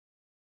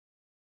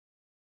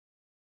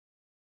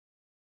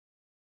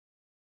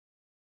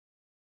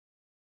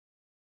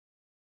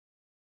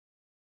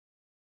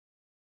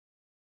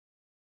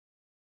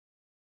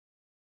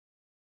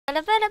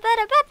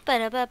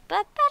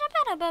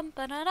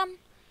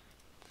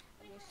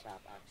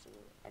stop,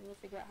 actually. I need to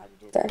figure out how to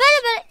do this.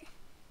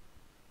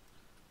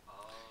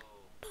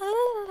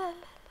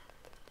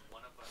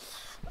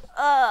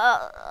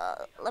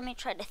 Let me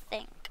try to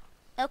think.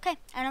 Okay,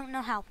 I don't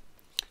know how.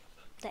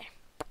 There.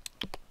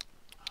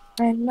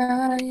 I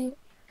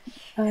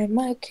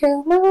might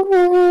kill my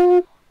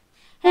world.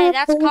 Hey,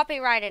 that's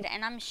copyrighted,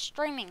 and I'm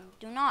streaming.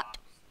 Do not.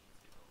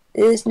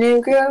 This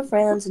new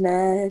girlfriend's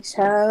next.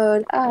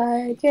 How'd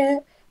I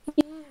get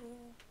you?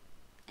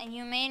 And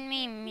you made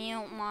me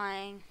mute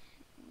my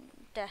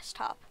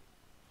desktop.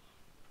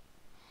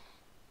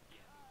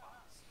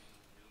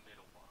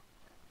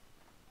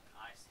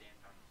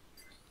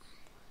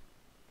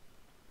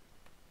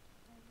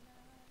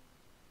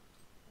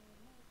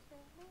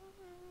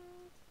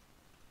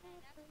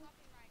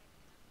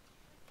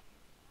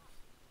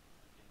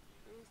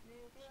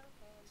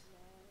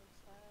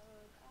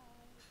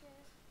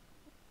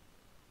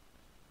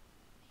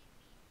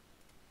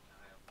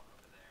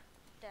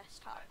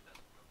 Desktop.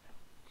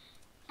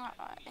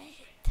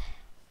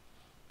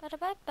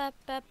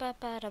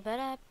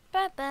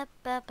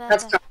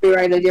 That's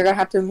copyrighted. You're gonna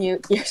have to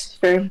mute your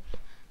stream.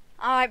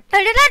 Alright.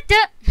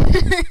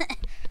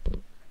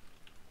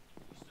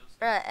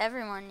 Bruh,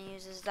 everyone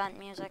uses that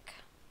music.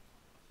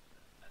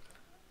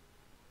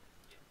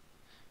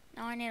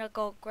 Now I need to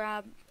go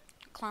grab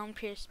Clown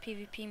Pierce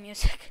PvP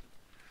music.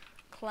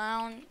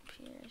 Clown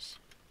Pierce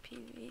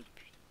PvP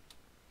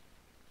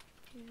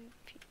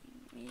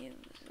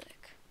music.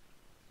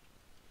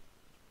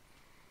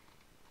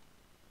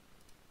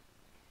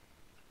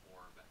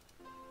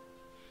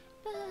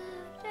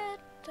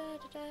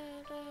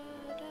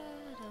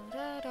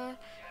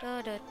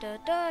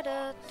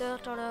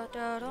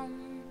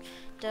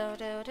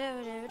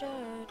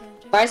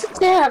 Why does it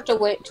say I have to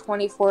wait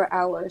 24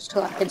 hours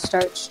till I can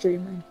start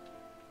streaming?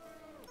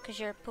 Cause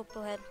you're a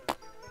poo-poo head.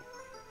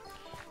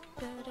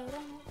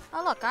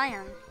 Oh look,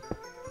 iron.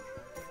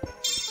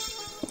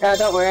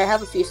 Don't worry, I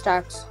have a few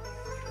stacks.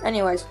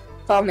 Anyways,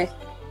 follow me.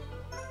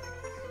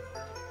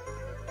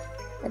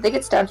 I think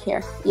it's down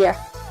here.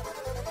 Yeah.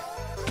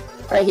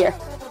 Right here.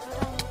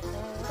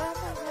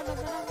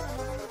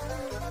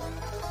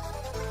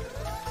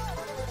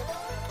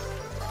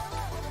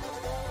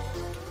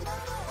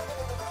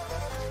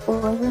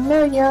 Was in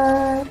the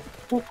yard,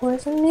 what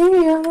was in the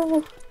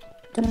yard,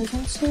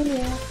 doesn't see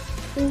ya.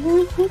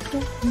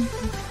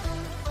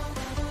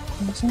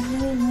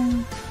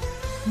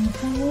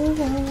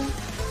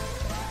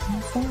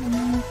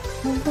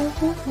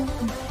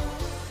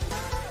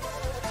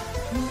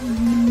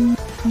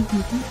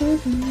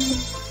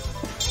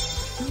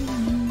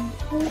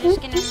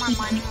 Just getting my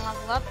mining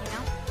level up, you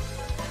know?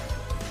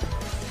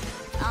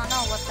 I don't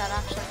know what that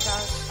actually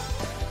does.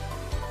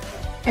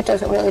 It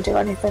doesn't really do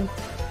anything.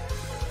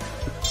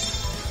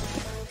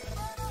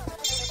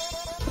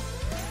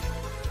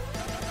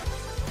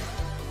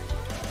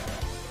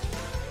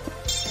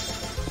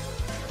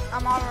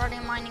 I'm already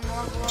mining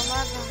level 11.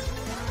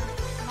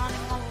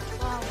 Mining level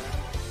 12.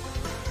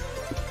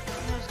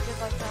 It was good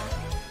like that.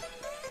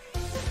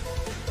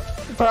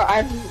 Bro,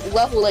 I'm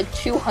level like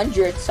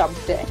 200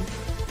 something.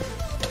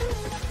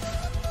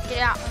 Get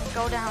out and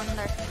go down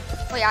there.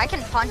 Wait, I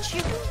can punch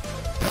you?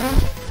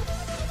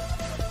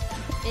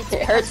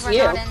 It hurts we're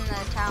you. Not in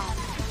the town.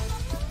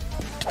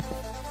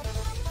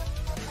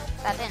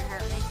 That didn't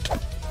hurt me.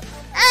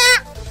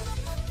 Ah!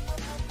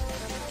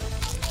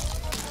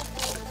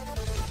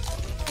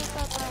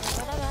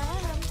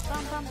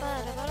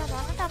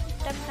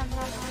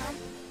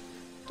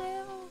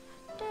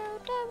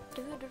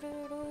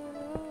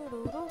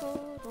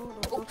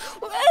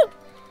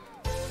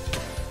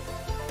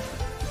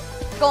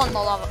 Go in the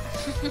lava.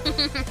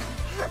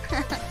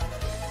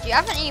 Do you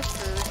have any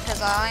food?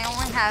 Because I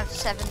only have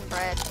 7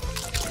 bread.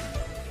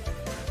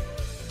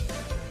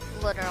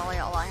 Literally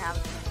all I have.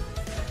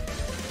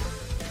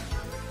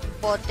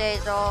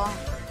 Potato.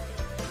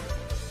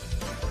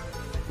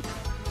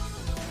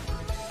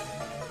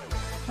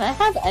 Can I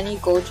have any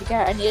gold you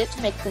get? I need it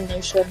to make the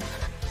nation.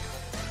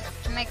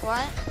 To make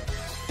what?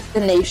 The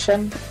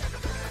nation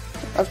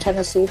of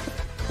Tennessee.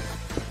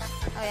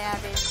 Oh yeah,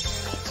 dude, you need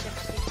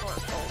 64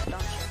 gold,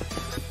 don't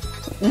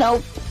you?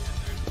 Nope.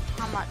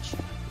 How much?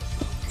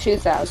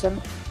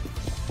 2,000.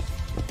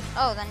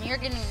 Oh, then you're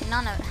getting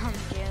none of them,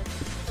 dude.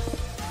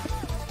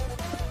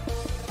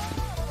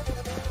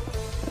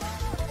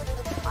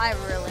 I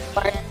really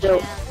need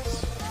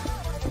enchants.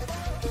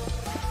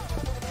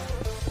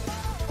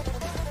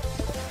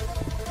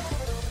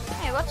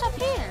 Hey, what's up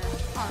here?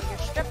 Oh, your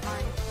strip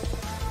mine.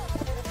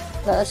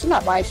 No, this is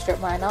not my strip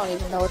mine. I don't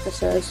even know what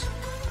this is.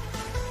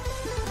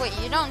 Wait,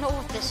 you don't know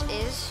what this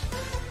is?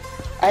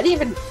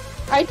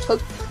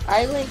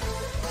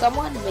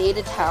 Someone made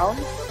a town,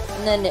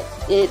 and then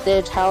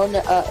the town,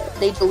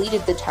 they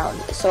deleted the town,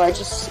 so I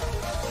just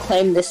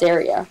claimed this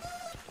area.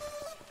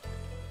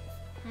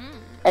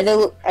 I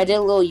did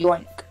a little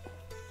yoink.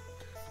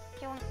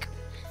 Yoink.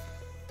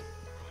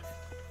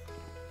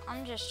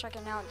 I'm just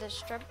checking out this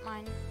strip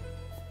mine.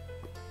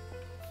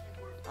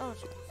 Oh,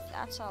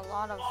 That's a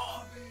lot of.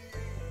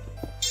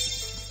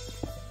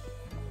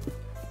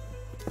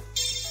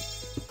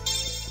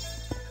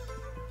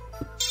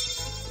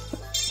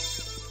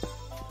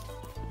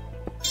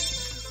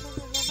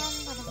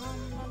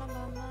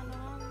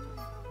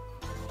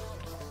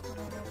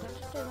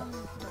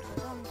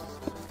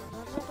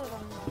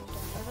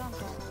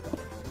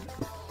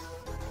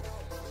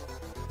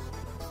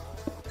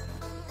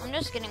 I'm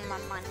just getting my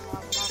mining level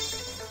up.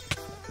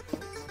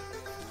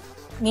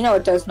 You know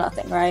it does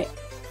nothing, right?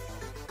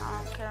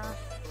 I don't care.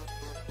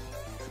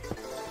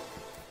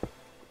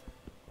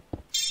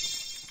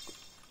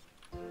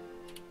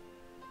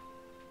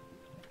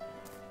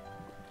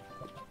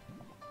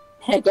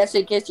 I guess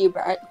it gives you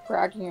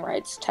bragging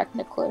rights,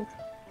 technically.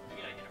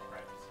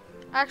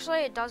 Actually,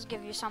 it does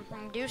give you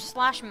something. Do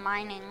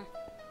 /mining.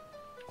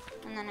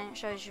 And then it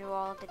shows you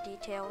all the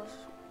details.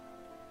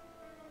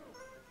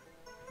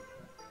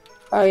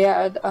 Oh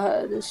yeah,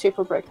 the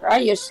Super Breaker. I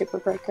use Super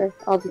Breaker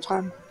all the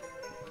time.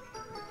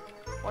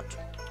 What?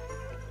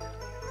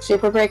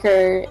 Super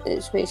Breaker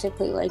is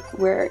basically like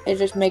where it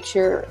just makes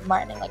your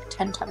mining like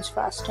 10 times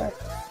faster.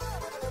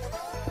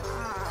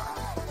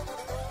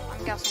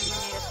 I'm guessing you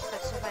need a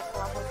specific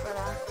level for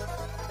that.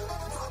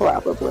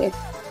 Probably.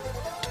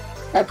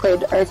 I played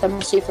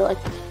EarthMC for like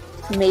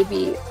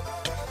maybe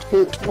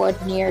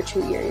 1 year or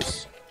 2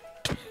 years.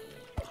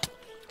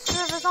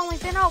 Server's only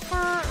been out for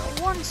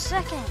 1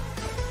 second.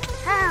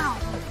 How?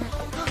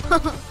 I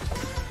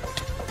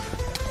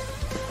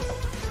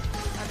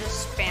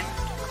just spammed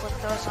click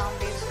those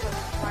zombies because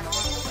why not?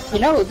 You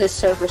know this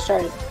server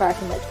started back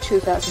in like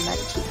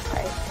 2019,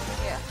 right?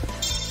 Yeah.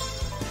 It's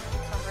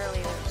a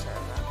really old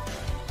server.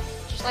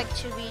 Just like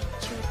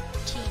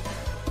 2v2t.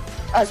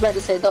 I was about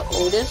to say the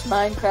oldest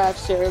Minecraft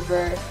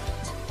server.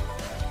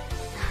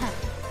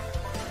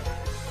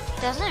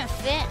 Doesn't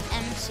Fit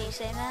MC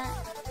say that?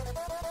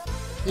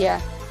 Yeah.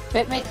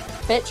 Fit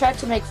tried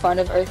to make fun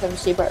of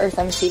EarthMC, but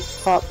EarthMC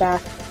fought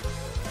back.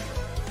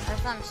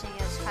 EarthMC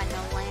is kind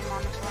of lame,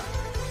 honestly.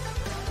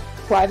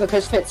 Why?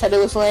 Because Fit said it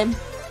was lame?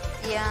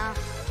 Yeah.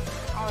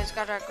 Always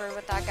gotta agree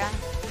with that guy.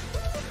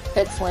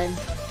 Fit's lame.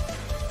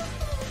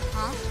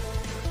 Huh?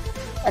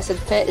 I said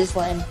Fit is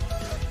lame.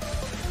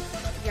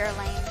 You're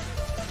lame.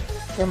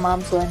 Your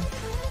mom's lame.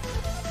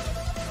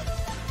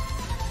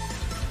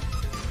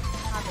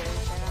 How dare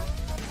you say that?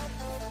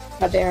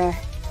 How dare I?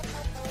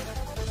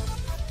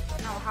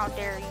 No, how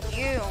dare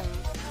you?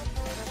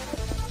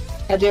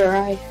 How dare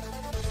I?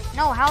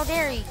 No, how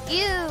dare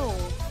you?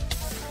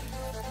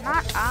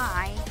 Not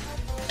I.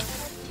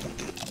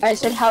 I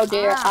said how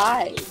dare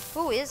I?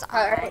 Who is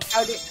I? Alright,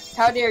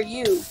 how dare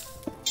you?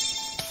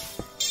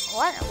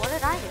 What? What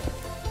did I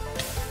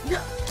do?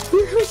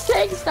 You were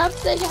saying, stop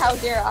saying how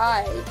dare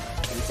I.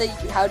 And say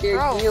how dare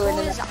Bro, you. who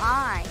And is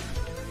I?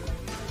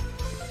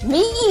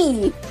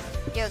 Me!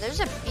 Yo, there's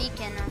a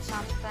beacon or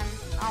something.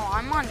 Oh,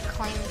 I'm on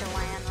claimed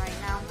land right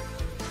now.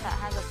 That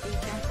has a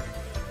beacon.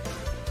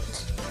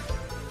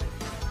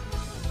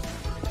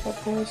 The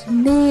boys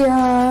in the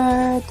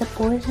earth, the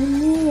boys in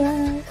the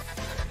earth.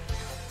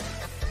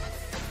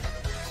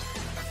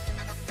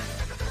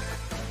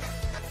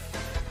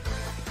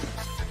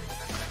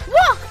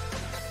 Whoa!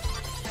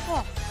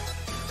 Whoa.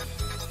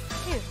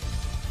 Dude.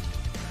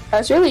 I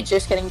was really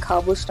just getting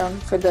cobblestone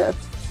for the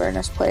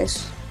furnace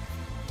place.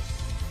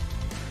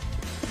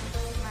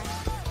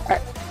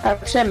 Nice.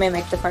 Actually, I may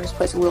make the furnace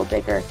place a little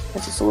bigger,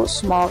 because it's a little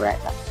small right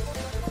now.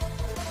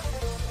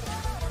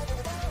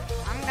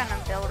 I'm gonna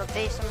build a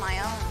base of my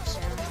own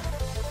soon.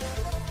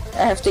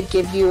 I have to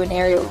give you an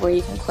area where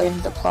you can claim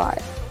the plot.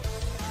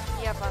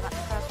 Yeah, but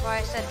that's why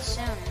I said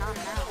soon, not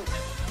now.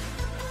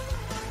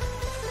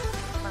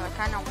 But I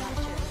kinda want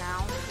to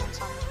now, since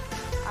I'm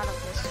out of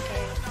this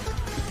cave.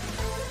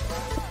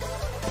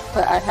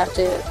 But I'd have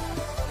to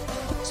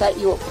set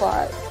you a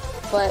plot.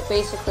 But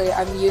basically,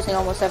 I'm using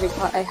almost every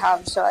plot I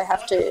have, so I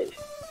have to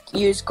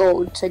use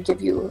gold to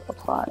give you a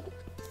plot.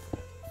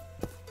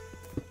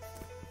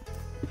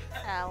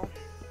 Ow.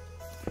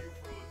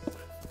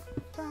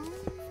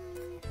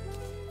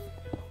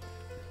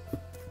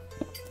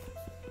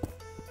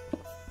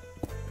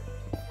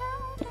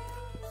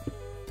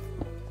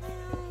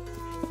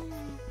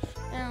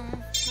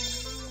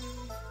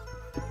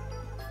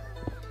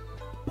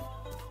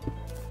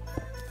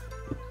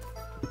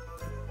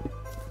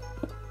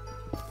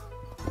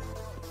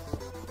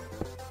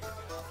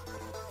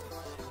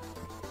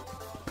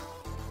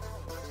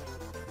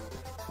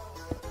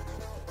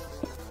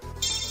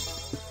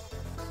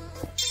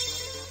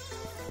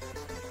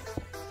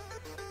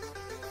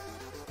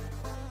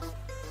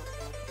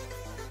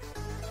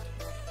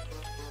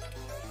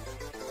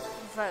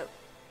 Vote.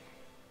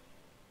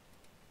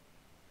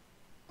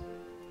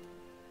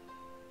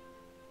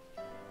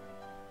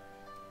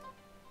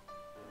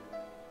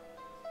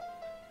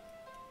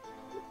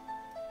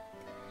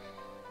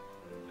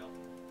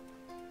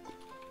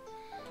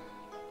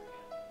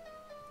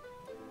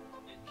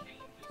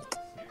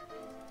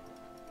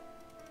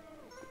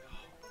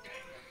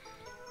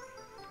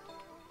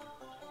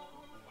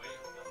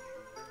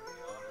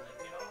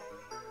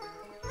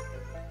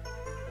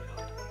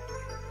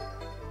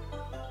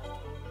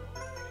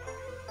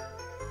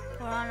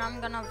 and I'm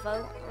gonna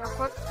vote real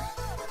quick.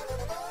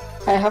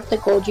 I have the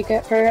gold you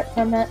get for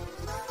from it.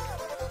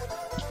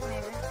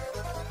 Maybe.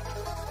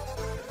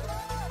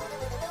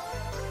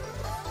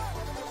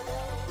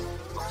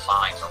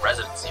 Applying for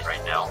residency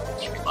right now.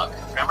 Wish me luck.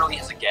 Grammarly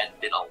has again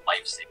been a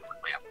lifesaver with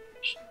my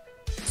application.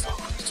 So,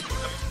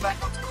 back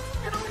up to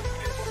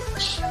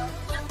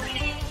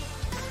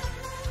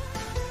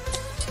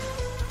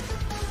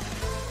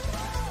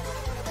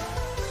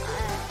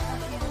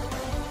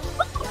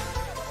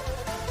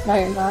No,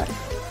 you're not. True.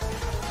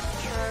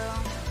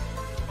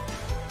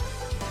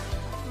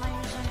 What's my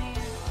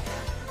username? Oh,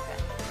 yeah. Okay.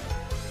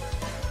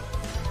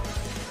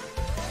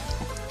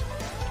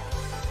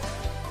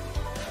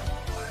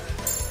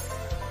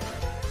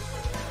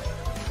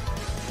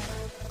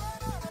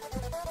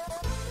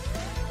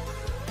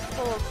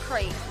 Gold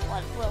crate.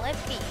 What will it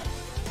be?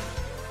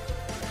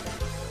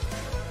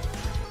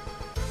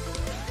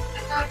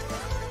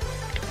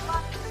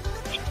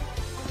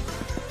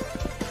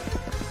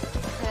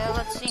 Okay,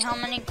 let's see how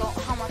much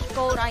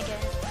gold I get.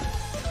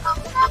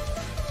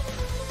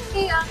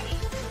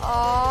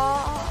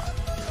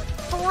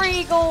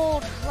 3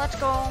 gold. Let's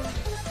go.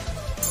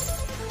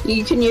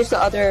 You can use the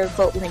other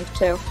vote link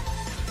too. Yeah,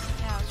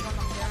 that's what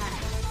I'm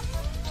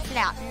doing.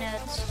 Flat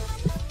nuts.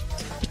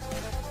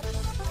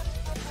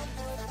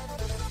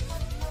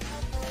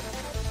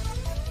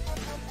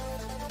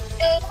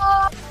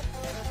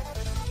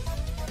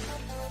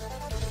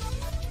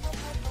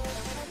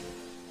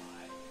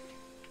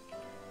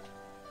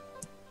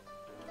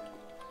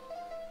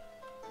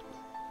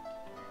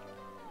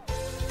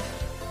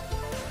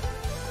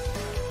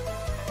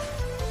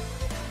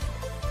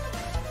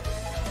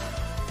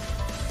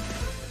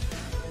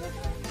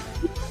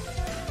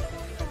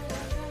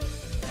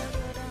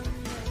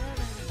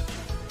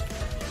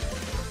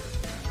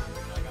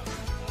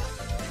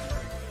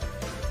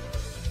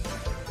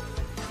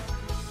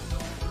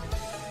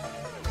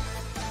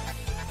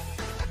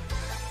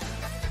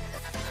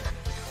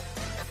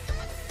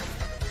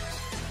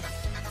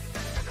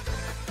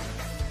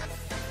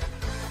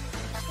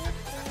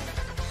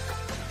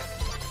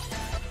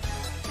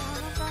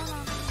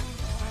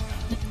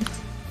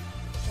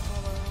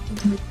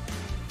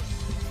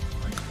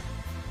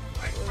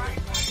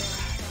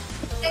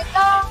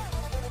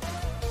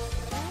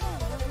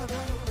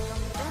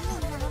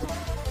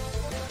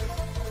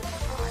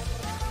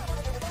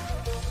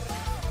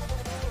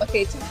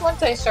 Okay, since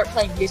once I start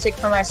playing music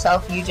for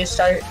myself,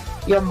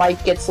 your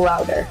mic gets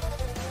louder.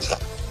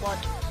 What?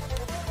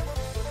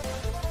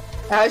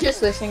 I was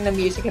just listening to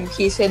music in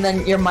peace, and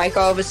then your mic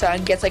all of a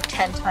sudden gets like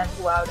 10 times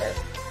louder.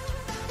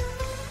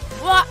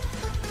 What?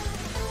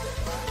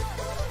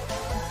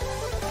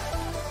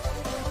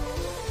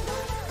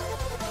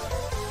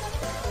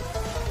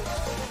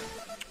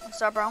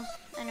 What's up, bro?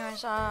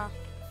 Anyways, there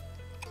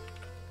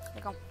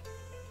you go.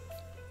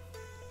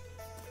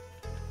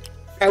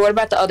 Alright, what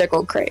about the other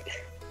gold crate?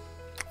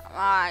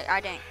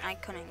 I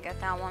couldn't get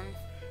that one.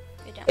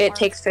 It It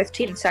takes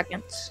 15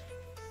 seconds.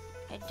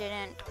 It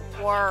didn't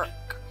work.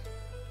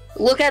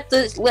 Look at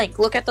the link.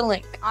 Look at the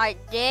link. I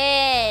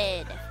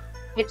did.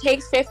 It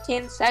takes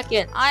 15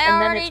 seconds. I and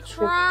then already it's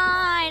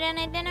tried and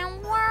it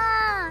didn't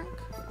work.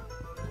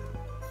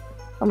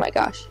 Oh my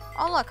gosh.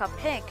 Oh, look, a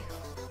pig.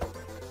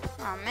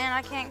 Oh man,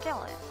 I can't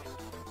kill it.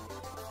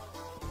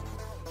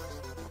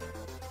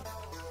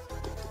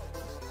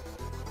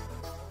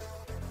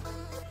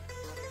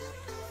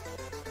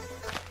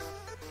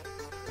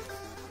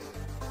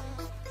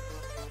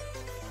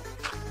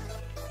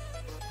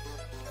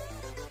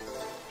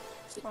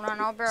 Hold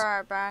on, I'll be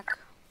right back.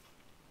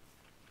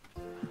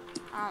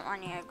 I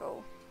need to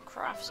go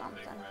craft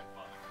something.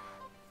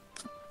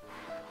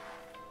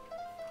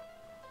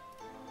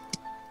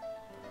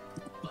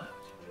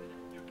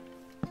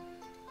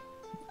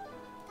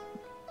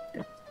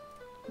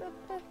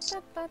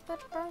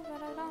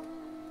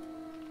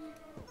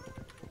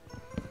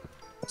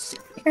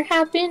 You're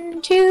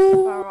happening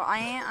to. Bro,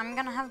 I'm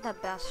gonna have the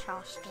best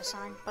house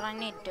design, but I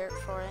need dirt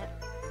for it.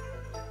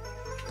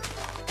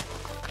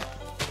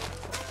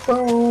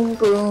 Boom,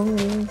 boom,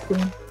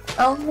 boom.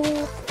 Oh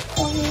no,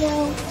 oh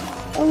no,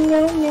 oh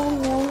no, no,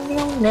 no,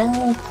 no,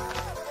 no.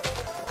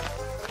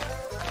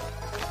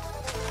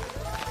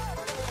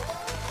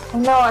 Oh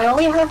no, I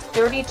only have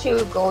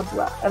 32 gold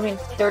left. I mean,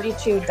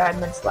 32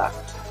 diamonds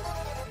left.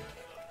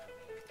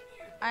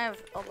 I have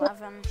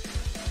 11.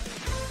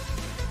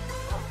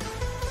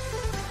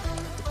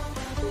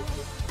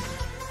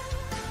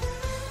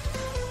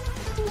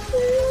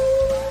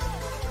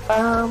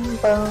 Bum,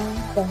 bum.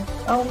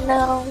 Oh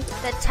no.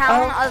 The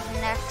town of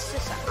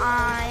Nexus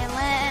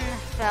Island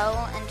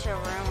fell into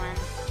ruin.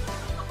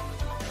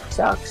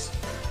 Sucks.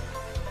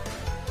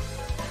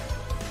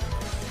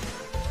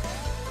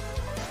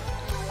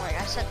 Oh wait,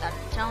 I said that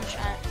in town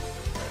chat.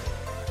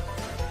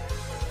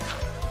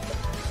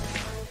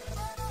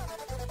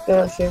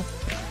 Go, shoot.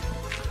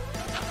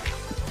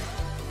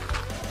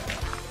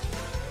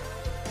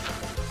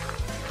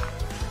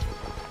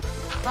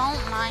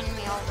 Don't mind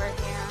me over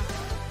here.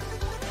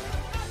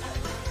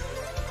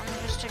 I'm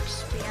just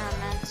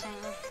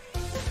experimenting.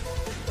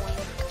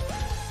 Wink.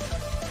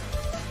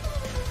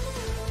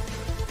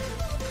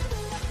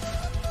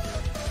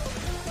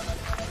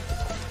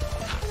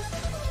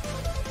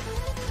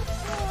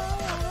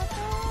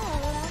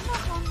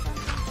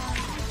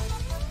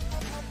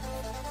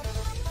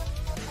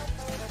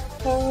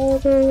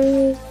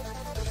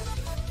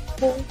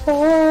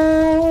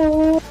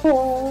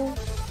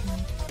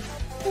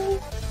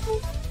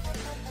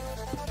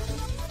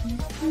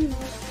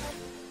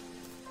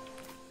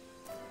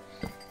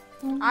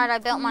 Alright, I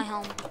built my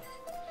home.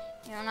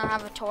 You wanna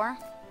have a tour?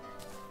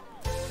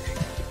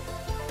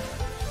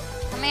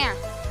 Come here.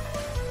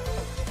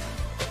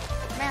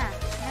 Come here.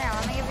 Come here.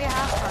 Let me give you a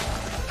house tour.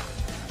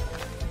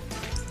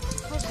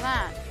 Who's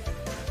that?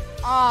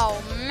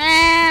 Oh,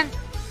 man.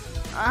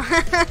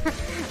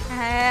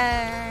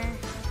 Hey.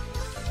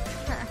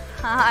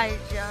 Hi,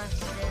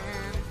 Justin.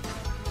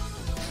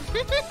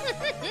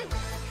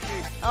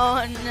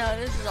 Oh, no.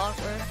 This is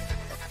awkward.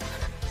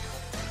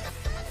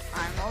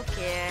 I'm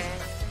okay.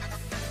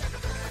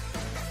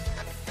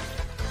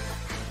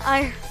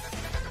 I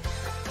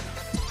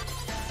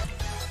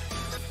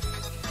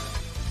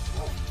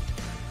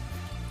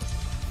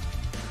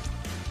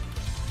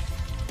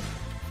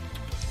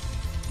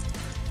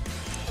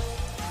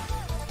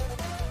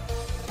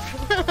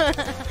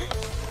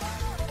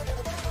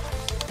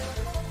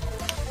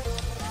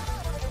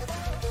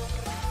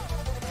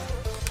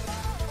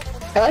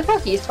like how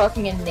he's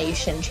talking in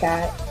nation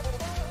chat.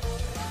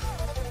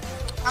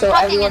 I'm So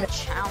talking everyone- in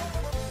chow.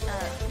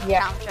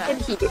 Yeah, Chow chat.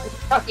 and he's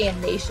talking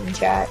in nation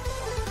chat.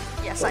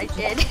 Yes, I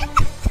did.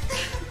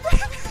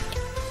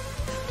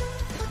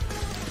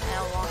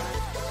 I want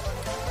it.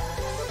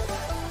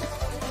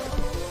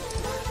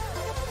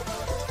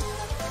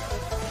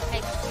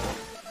 Hey,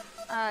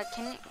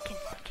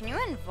 can you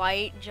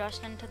invite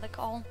Justin to the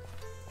call?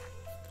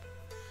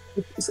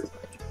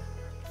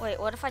 Wait,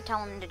 what if I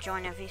tell him to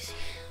join if he's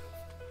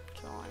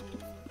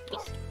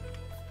join?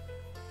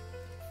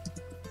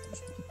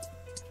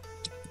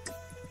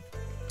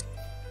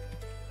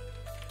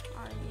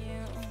 Are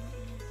you?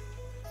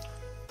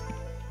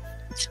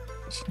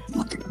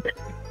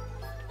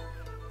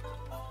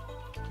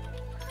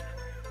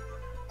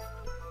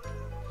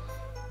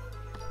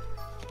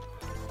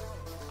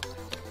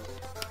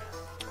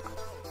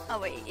 Oh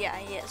wait, yeah,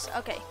 he is.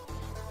 Okay,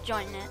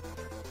 join it.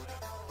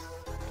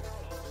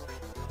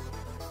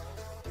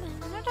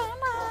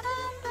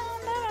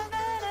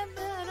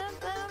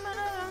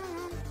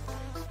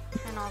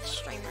 Turn off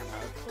streamer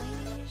mode,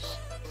 please.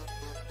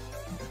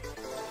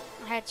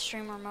 I had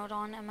streamer mode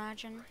on,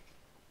 imagine.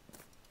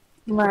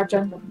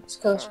 Imagine. It's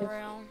For kosher.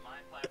 real.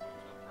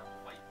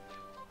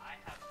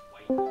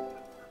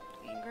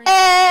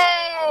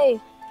 Hey!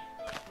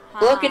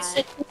 Look, it's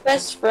Hi. the two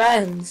best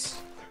friends.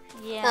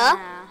 Yeah.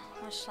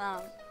 What's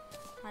up?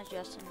 Hi,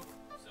 Justin.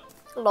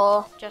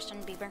 Hello. Justin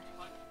Bieber.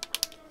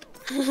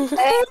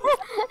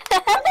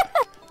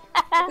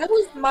 That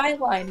was my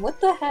line. What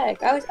the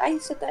heck? I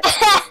said that.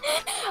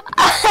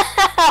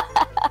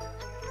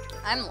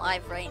 I'm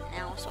live right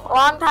now, so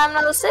Long time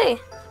no see.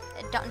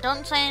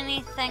 don't say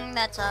anything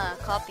that's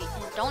copy.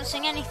 Don't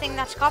sing anything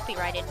that's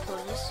copyrighted,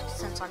 please,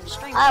 since I'm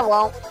streaming. I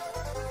won't.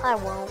 I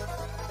won't.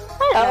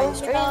 I don't know you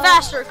stream.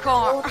 Faster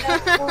car.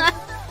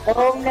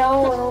 Oh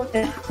no!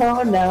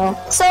 Oh no!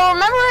 So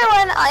remember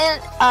when I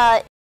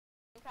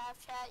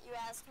Minecraft chat you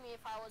asked me if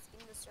I was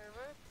in the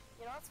server?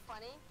 You know what's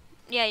funny?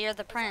 Yeah, you're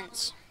the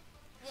prince.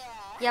 Yeah.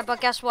 Yeah,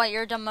 but guess what?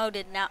 You're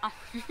demoted now. What?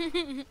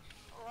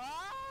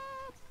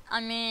 I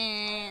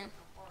mean,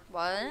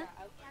 what? I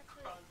was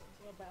actually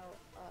thinking about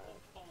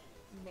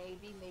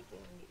maybe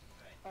making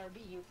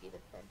Barbie Yuki the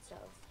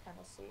princess. Kind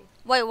of see.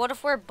 Wait, what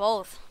if we're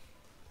both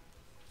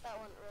That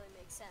wouldn't really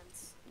make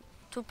sense.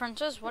 two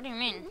princes? What do you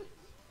mean?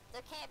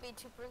 There can't be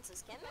two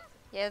princes, can there?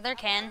 Yeah, there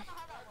can. I don't know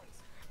how that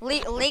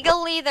works.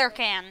 Legally, there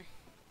can.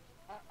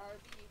 Barbie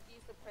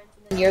Yuki's the prince,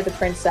 and then you're the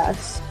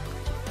princess.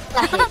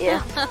 I hate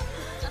you.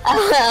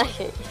 I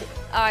hate you.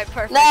 All right,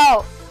 perfect.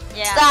 No!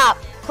 Yeah. Stop!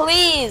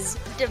 Please!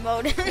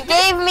 Demoted. You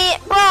gave me,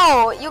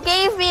 bro. You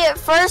gave me it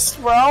first,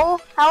 bro.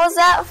 How is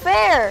that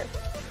fair?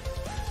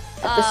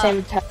 At the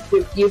same time,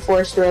 you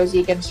forced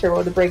Rosie against her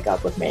will to break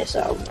up with me.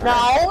 So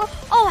No.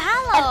 Oh, I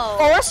hello.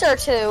 forced her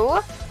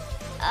to.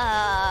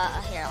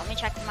 Here, let me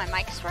check if my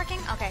mic is working.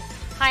 Okay.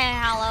 Hi,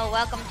 hello.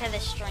 Welcome to the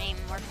stream.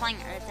 We're playing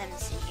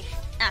EarthMC.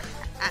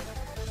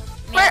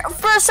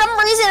 For some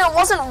reason, it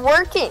wasn't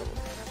working.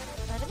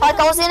 Like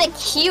I was in a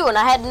queue and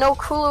I had no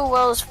clue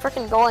what was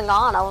freaking going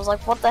on. I was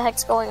like, "What the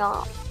heck's going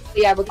on?"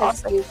 yeah,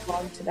 because Q was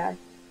long today.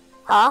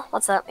 Huh?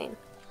 What's that mean?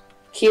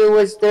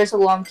 There's a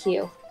long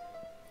queue.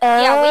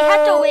 Yeah, we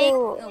had to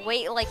Oh.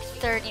 wait like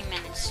 30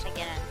 minutes to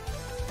get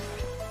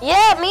in.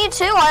 Yeah, me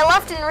too. I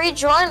left and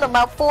rejoined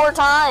about 4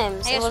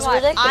 times. Hey, It was guess what?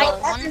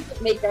 ridiculous. That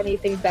doesn't make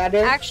anything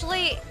better.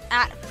 Actually,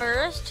 at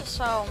first,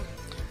 so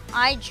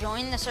I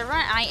joined the server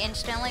and I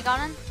instantly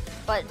got in,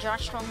 but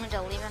Josh told me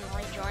to leave and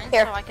rejoin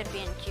Here. so I could be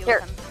in queue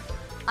Here. with him.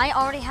 I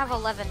already have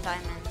 11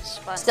 diamonds,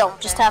 but Still, okay.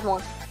 just have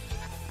one.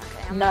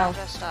 Okay, I'm No. gonna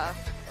just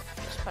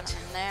put them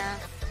in there.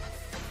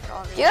 Put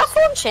all Do you have these-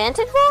 full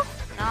enchanted, bro?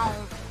 No,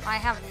 I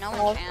have no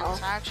Oh, chance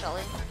oh.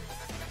 actually.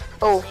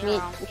 Oh,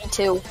 Zero. me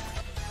too.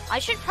 I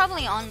should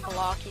probably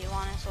unblock you,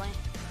 honestly.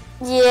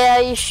 Yeah,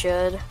 you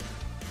should.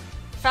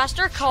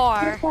 Faster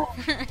car.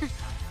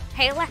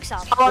 Hey Alexa.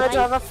 I want to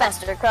drive a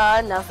faster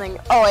car. Nothing.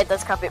 Oh wait,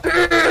 that's copy.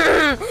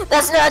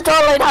 That's not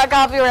totally not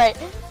copyright.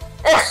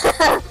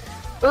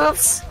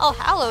 Oops. Oh,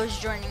 Hallow's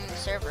joining the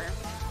server.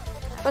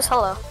 Who's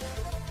hello?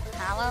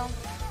 Hallow?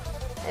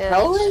 Yeah.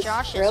 Hello? It's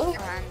Josh's Really?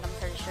 friend, I'm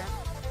pretty sure.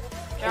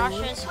 Josh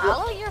is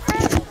Hallow your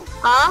friend?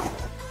 Huh?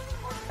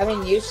 I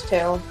mean, used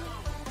to.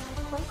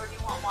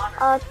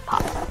 Pop,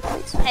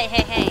 please.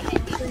 Hey.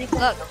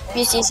 Look.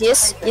 Yes.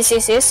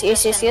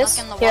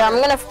 Here,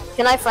 I'm gonna.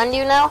 Can I friend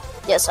you now?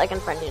 Yes, I can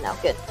friend you now.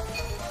 Good.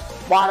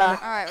 Water.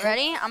 Alright,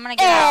 ready? I'm gonna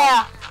get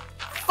out.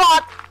 Yeah.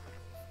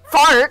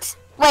 Fart.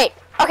 Wait.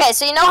 Okay,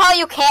 so you know how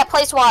you can't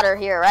place water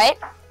here, right?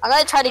 I'm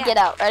gonna try to get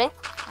out. Ready?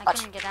 I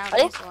Watch. can get out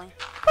Ready? easily.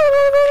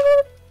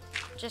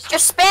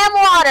 Just spam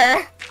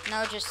water.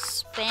 No,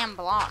 just spam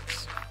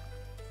blocks.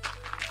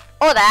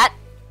 Or that.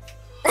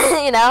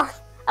 You know.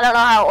 I don't know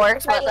how it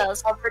works, but it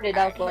does. Covered it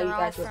up while Here, you I'll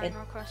guys were friend in.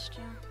 request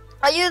you.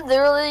 Are you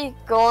literally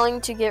going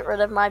to get rid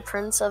of my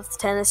Prince of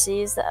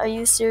Tennessee? Are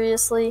you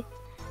seriously?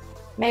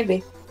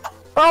 Maybe.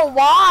 Bro,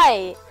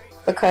 why?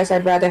 Because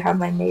I'd rather have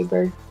my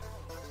neighbor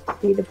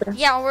be the prince.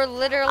 Yeah, we're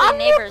literally I'm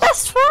your neighbors.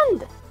 best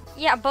friend.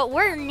 Yeah, but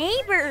we're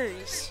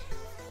neighbors.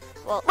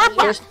 Well, I'm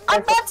yeah.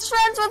 best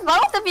friends with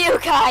both of you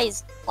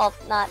guys. Well,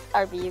 not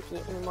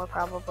RBUK anymore,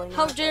 probably.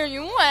 How not. dare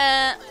you?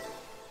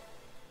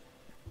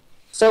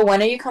 So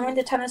when are you coming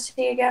to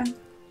Tennessee again?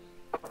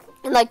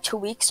 In like 2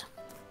 weeks.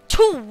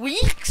 2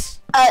 weeks?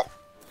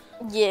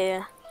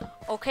 Yeah.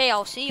 Okay,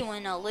 I'll see you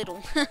in a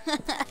little.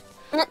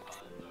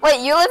 Wait,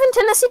 you live in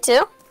Tennessee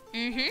too?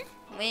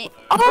 Wait,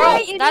 Oh, bro,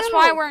 right, you that's do.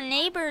 why we're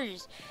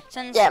neighbors.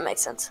 Since Yeah, it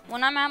makes sense.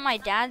 when I'm at my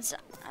dad's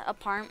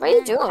apartment What are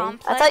you doing?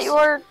 complex, I thought you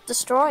were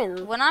destroying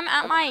them. When I'm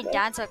at my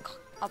dad's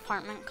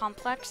apartment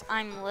complex,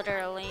 I'm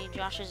literally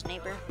Josh's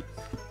neighbor.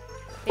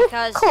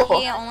 Because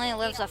Cool. he only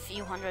lives a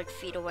few hundred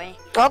feet away.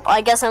 Well, I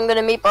guess I'm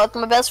gonna meet both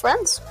my best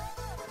friends.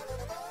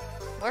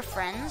 We're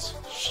friends.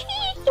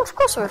 Of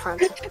course we're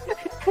friends.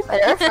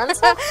 Wait, are we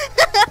friends now?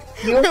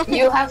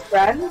 You have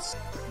friends?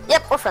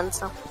 Yep, we're friends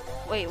now.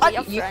 Wait, we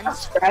have You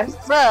friends? have friends?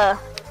 Bruh.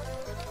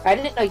 I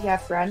didn't know you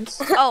have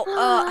friends.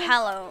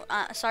 Hello.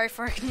 Sorry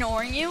for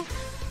ignoring you.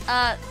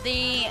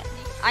 The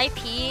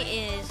IP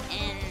is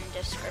in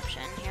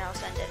description. Here, I'll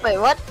send it. Wait,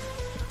 what?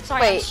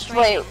 Sorry, I'm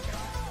streaming.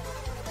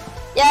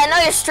 Yeah, I know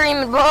you're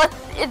streaming, but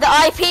the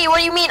IP, what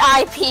do you mean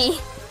IP?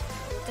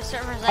 The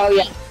server's IP. Oh,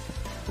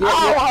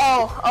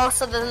 yeah.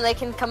 So then they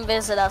can come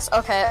visit us.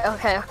 Okay.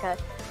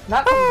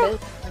 Not from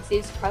business.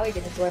 He's probably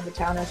gonna join the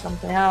town or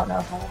something. I don't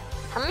know how.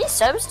 How many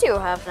subs do you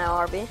have now,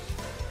 RB?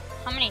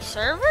 How many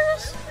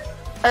servers?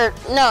 Or,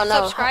 no.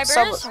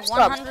 Subscribers?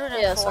 104.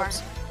 Yeah,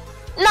 subs.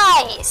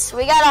 Nice!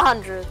 We got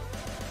 100.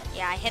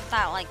 Yeah, I hit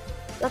that like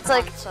That's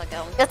like, months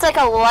ago. that's like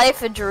a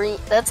life dream.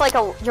 That's like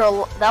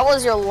that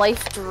was your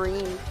life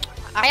dream.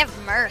 I have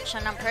merch,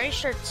 and I'm pretty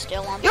sure it's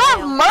still on You sale.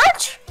 have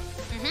merch?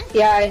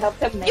 Yeah, I helped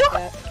him make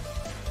that.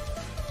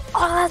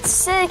 Oh, that's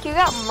sick. You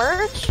got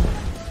merch?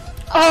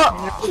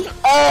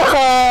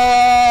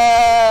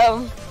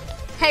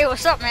 Hey,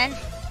 what's up, man?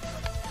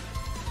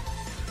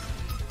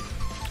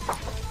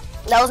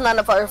 That was none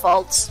of our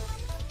faults.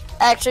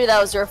 Actually, that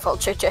was your fault,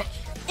 Chiche.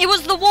 It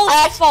was the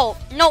wolf's fault.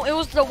 No, it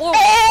was the wolf's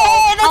Hey,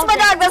 fault. that's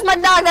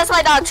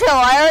my dog. Chill.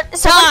 Someone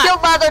Stop.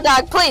 killed my other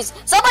dog, please.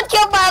 Someone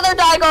killed my other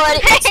dog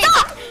already. Hey,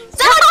 Stop!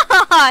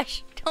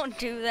 Gosh, don't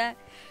do that.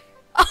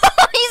 Oh,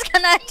 he's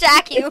gonna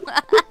attack you.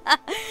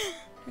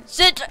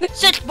 Sit,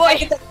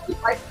 boy. The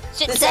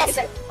second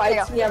that he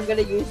fights me, I'm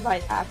gonna use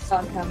my axe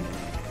on him.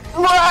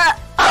 What?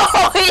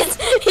 Oh,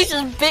 he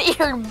just bit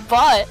your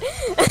butt.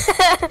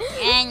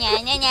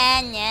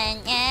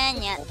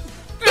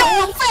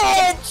 Go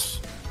fetch!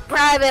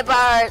 Private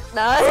part.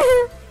 No.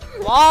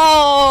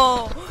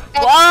 Whoa.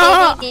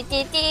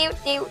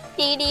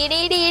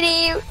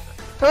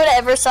 Who would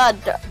ever saw a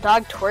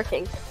dog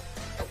twerking?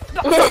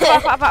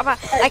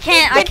 I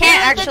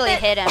can't actually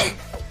hit him.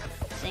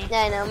 See?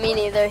 Yeah, I know, me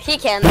neither. He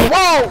can.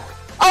 Whoa!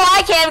 Oh,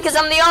 I can because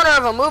I'm the owner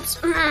of him. Oops.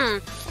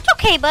 It's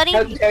okay, buddy.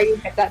 How dare you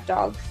hit that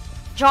dog?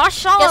 Josh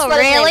saw Guess a what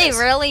his name really, is?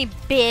 really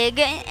big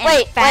and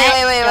Wait,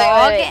 fat wait,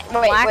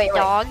 black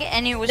dog,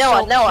 and he was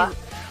Noah, so Noah. cute.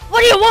 What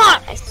do you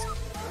want?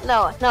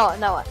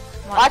 Noah.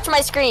 Watch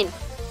my screen.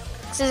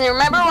 Susan,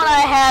 remember when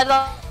I had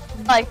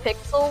like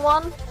pixel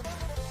one?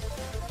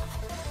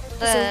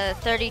 The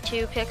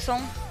 32 pixel.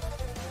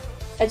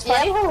 It's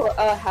funny how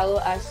Hello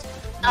asked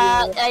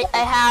I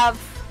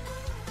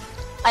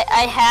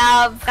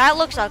have That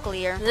looks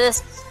uglier.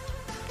 this.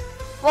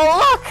 Well,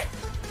 look.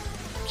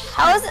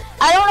 How is it?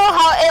 I don't know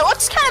how it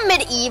looks. Kind of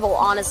medieval,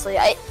 honestly.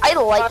 I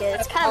like it.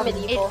 It's kind of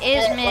medieval. It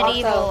is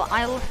medieval.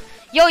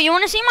 Yo, you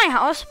want to see my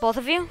house, both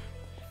of you?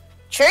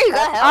 Sure, you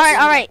got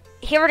All right.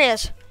 Here it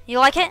is. You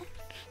like it?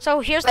 So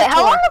here's the Wait,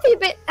 how tour.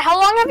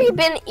 long have you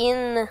been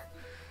in?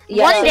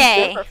 One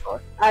day.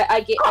 I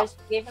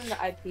gave him the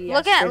IP.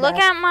 Look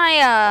at my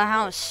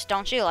house.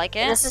 Don't you like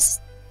it? This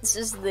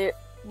is the.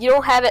 You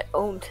don't have it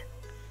owned.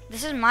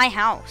 This is my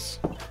house.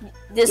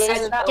 This Yeah,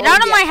 isn't. it's Get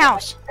out of my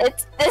house.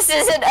 This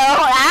isn't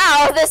owned.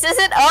 Ow! This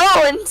isn't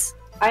owned.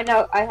 I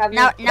know. I have.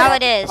 Now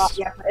it is.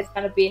 Yeah, but it's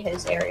gonna be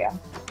his area.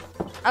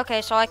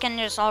 Okay, so I can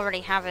just already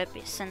have it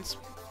since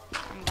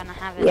I'm gonna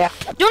have it. Yeah.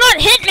 Do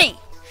not hit me!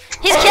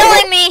 He's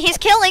killing me! He's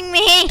killing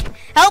me!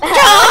 Help I'm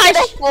not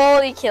gonna Josh!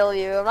 fully kill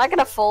you. I'm not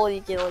gonna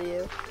fully kill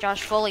you.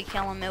 Josh, fully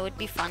kill him. It would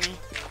be funny.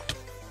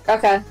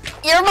 Okay.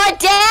 You're my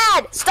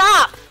dad!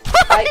 Stop!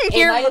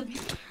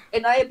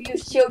 And I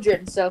abuse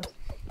children, so.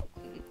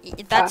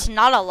 That's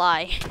not a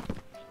lie.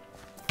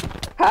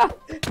 Ha.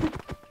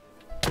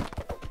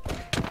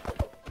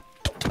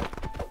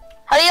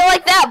 How do you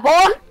like that,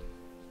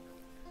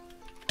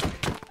 boy?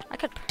 I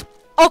could.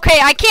 Okay,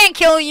 I can't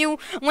kill you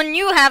when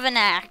you have an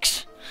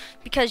axe.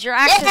 Because your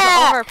axe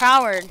is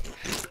overpowered.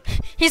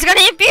 He's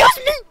gonna abuse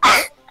me!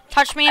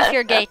 Touch me if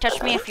you're gay.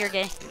 Touch me if you're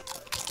gay.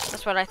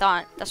 That's what I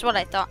thought. That's what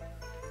I thought.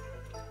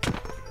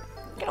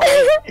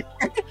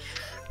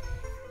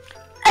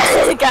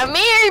 Come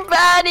here,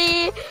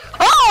 buddy!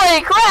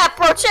 Holy crap,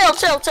 bro! Chill,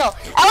 chill, chill.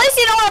 At least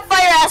you don't have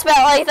fire aspect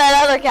like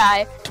that other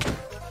guy.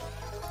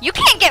 You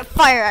can't get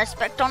fire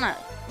aspect on a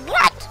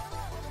what?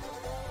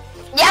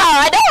 Yeah,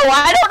 I know.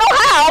 I don't know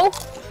how.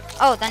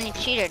 Oh, then he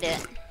cheated it.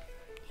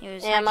 He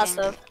was Yeah, must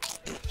hacking. have.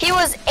 He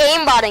was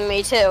aimbotting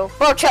me too.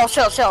 Bro, chill,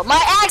 chill, chill. My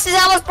axe is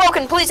almost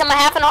broken. Please, I'm a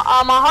heart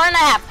and a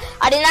half.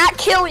 I did not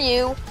kill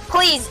you.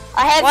 Please,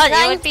 I have What?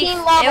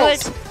 19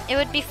 levels. It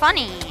would be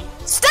funny.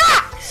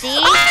 Stop! See?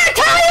 I'm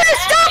telling you to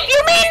stop! You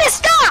mean to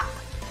stop!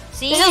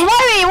 See? This is why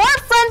we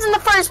weren't friends in the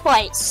first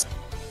place.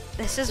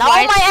 This is Now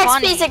why all my it's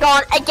funny. XPs are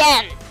gone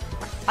again.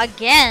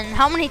 Again?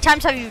 How many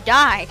times have you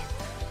died?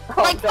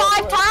 Like don't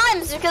 5 worry.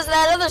 times because of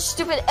that other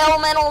stupid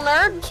elemental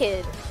nerd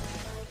kid.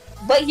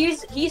 But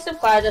he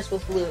supplied us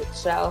with loot,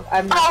 so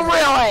I'm not. Oh,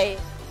 really?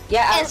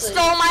 Yeah, And actually,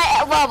 stole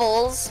my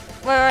levels.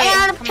 Wait,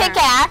 And a come here.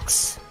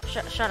 pickaxe.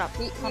 Shut up.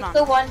 he's Hold on.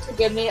 the one to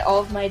give me all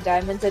of my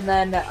diamonds and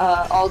then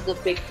all the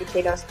big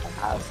potatoes in the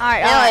house. Alright,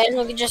 Yeah, alright. and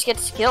he could just get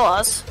to kill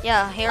us.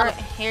 Yeah, here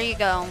you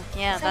go.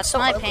 Yeah, That's that's so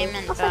my ugly.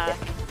 payment Oh, thank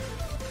back.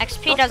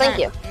 XP Oh, doesn't thank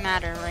you.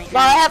 matter right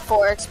Well, I now. have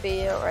 4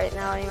 XP right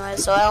now anyway,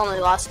 so I only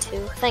lost 2.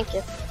 Thank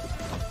you.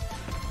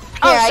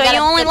 Oh, Here, I so got you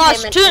a only good lost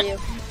payment 2. for you.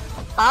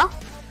 Huh?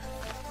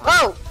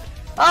 Oh!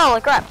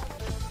 Holy crap.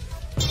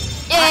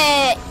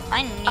 Yeah!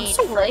 I need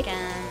so late.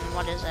 freaking.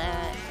 What is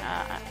it?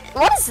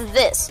 What is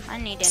this? I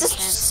need Is this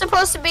instant.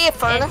 supposed to be a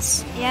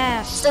furnace?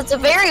 Yes. It's a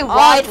very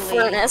wide ugly.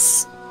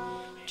 furnace.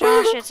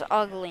 Josh, it's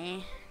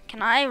ugly.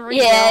 Can I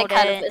rebuild Yeah, it it?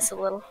 kind of is a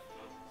little.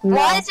 No.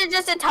 Why is there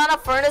just a ton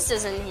of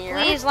furnaces in here?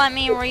 Please let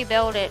me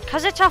rebuild it.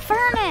 Cause it's a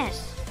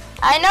furnace.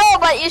 I know,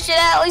 but you should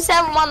at least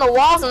have them on the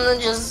walls and then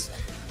just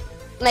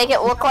make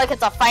it look like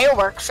it's a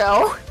fireworks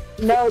show.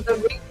 No, the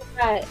reason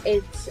that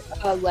it's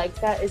like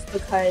that is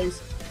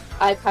because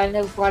I kind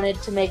of wanted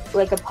to make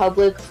like a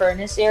public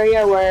furnace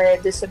area where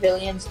the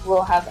civilians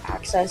will have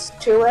access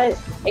to it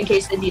in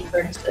case they need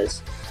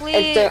furnaces.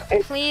 Please,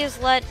 it's- please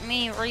let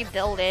me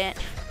rebuild it.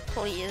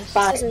 Please.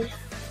 Fine.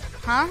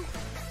 Huh?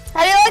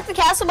 How do you like the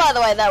castle, by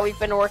the way, that we've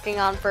been working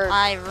on for?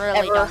 I really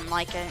Ever. don't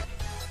like it.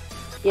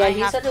 Yeah, I he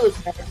have- said it was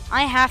better.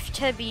 I have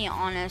to be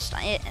honest.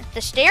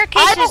 The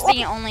staircase I don't is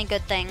the only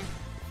good thing.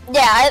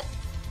 Yeah,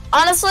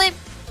 honestly,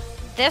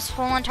 This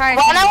whole entire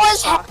when thing I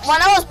sucks.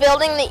 was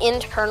building the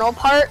internal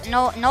part,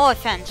 No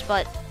offense,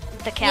 but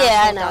the castle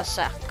Yeah, I know. does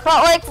suck.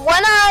 but like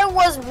when I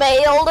was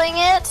building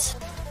it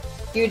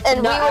You and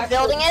we not were actually-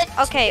 building it,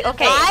 Okay.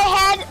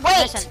 I had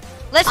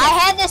Listen. I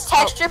had this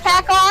texture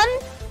pack on,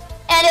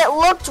 and it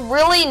looked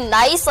really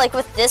nice, like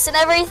with this and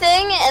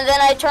everything. And then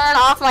I turn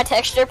off my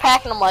texture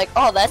pack, and I'm like,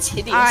 oh, that's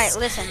hideous. All right,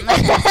 listen.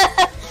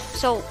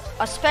 So,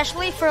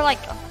 especially for like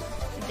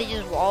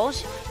these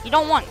walls, you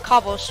don't want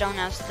cobblestone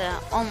as the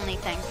only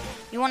thing.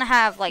 You want to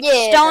have like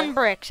Yeah. stone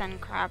bricks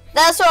and crap.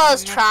 That's what I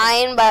was Make it-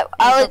 trying, but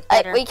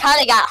we kind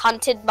of got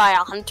hunted by a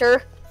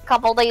hunter a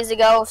couple days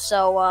ago,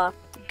 so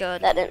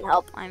Good. that didn't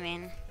help. I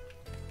mean,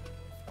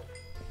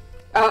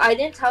 I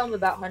didn't tell him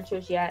about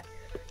hunters yet.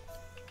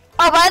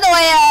 Oh, by the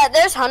way,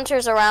 there's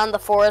hunters around the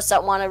forest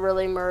that want to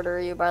really murder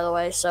you, by the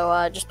way,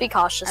 so just be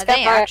cautious. are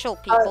they actual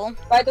people?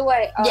 By the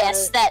way,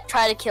 Yes, that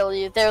try to kill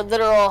you. They're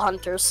literal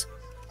hunters.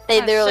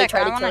 They Oh, literally sick.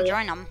 try I to want kill to you.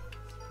 join them.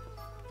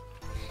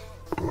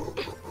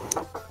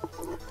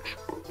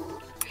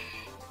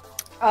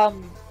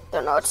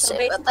 Don't know what to So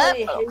say about that.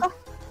 basically, but okay.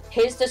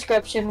 his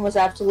description was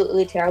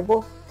absolutely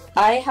terrible.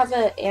 I have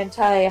an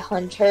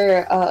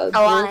anti-hunter group,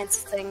 Alliance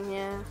thing,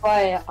 yeah.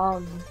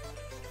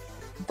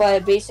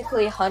 but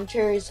basically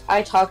hunters.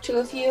 I talked to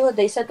a few.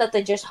 They said that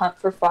they just hunt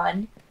for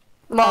fun.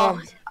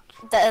 Well,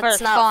 that's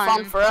For not fun.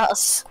 fun for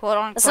us.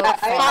 Quote It's unquote not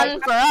fun.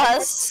 fun for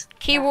us.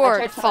 Keyword I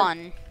tried to-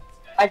 fun.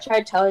 I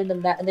tried telling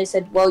them that, and they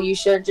said, "Well, you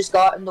should have just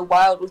got in the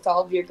wild with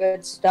all of your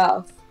good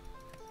stuff."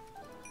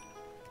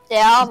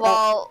 Yeah, No.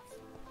 well,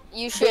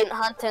 you shouldn't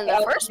hunt in They the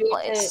also first do it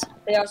place.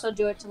 they also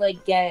do it to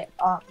like get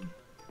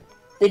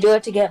They do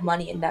it to get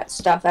money and that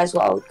stuff as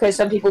well, because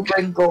some people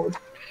bring gold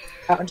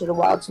out into the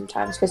wild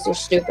sometimes because they're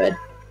stupid.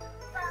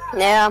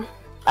 Yeah.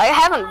 I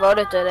haven't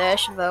voted today. I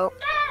should vote.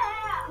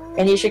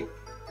 And you should.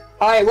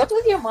 Alright, what's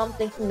with your mom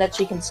thinking that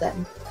she can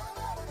send?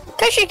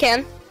 Because she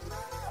can.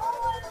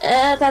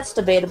 That's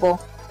debatable.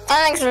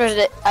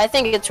 I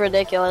think it's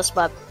ridiculous,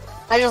 but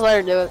I just let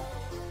her do it.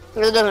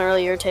 It doesn't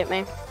really irritate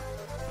me.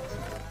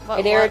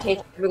 It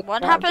irritates me.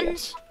 What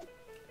happens?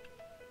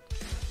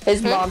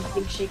 His mom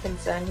thinks she can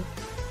send.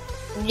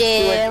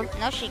 Yeah.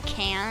 No, she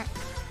can't.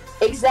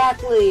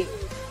 Exactly.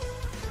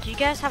 Do you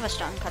guys have a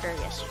stone cutter?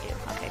 Yes, you do.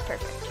 Okay,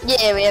 perfect.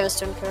 Yeah, we have a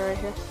stone cutter right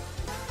here.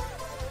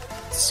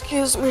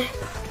 Excuse me.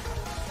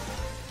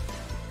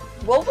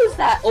 What was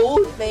that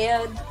old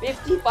man,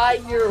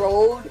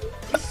 55-year-old?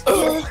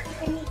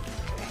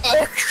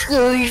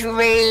 Excuse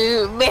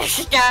me,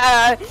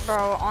 mister.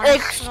 Bro, honestly,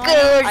 Excuse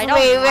I don't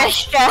me, like,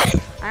 mister.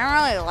 I don't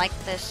really like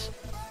this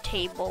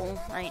table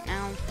right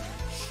now.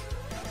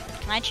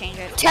 Can I change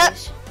it, Tell-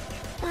 please?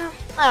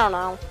 I don't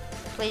know.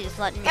 Please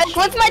let me Like, change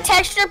with my it.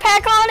 texture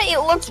pack on, it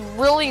looks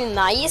really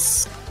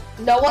nice.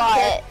 No one But-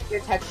 cares about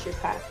your texture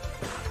pack.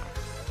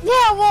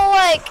 Yeah, well,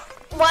 like,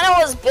 when I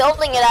was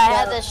building it, I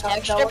had this No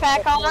texture one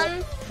pack cares-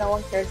 on. No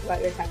one cares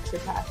about your texture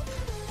pack.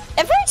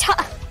 Every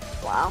time.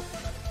 Wow.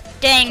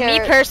 Dang, me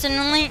Carrot.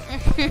 personally.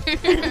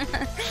 It's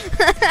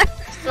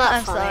not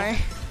I'm funny. sorry.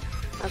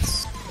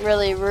 That's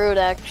really rude,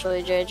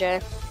 actually,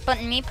 JJ.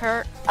 But me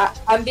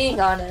I'm being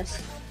honest.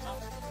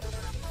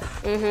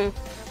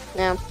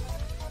 Yeah.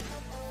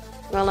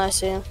 Well,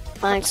 nice of you.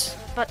 Thanks.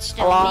 but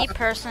still, lot. me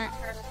person.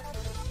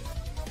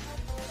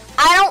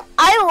 I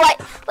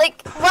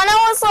like, when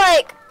I was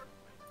like,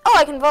 oh,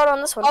 I can vote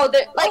on this one. Oh,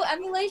 Like-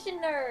 emulation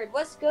nerd.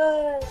 What's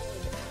good?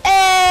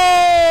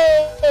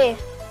 Hey!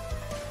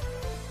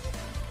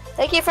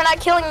 Thank you for not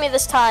killing me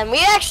this time. We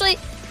actually,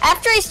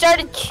 after he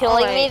started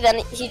killing me, wait. then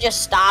he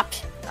just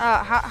stopped.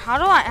 How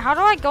do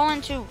I go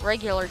into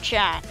regular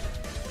chat?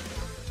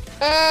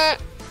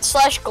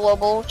 /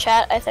 global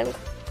chat, I think.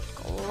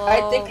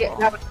 I think it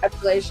Global.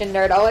 emulation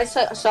nerd. All I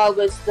saw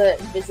was the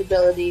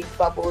invisibility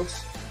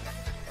bubbles.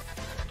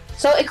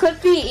 So it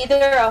could be either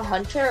a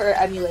hunter or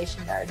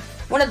emulation nerd.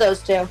 One of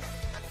those two.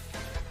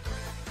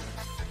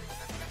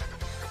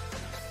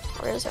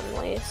 Where's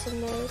Emily?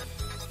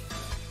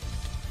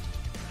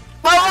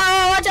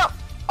 Whoa, watch out!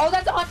 Oh,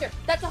 that's a hunter.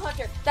 That's a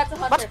hunter. That's a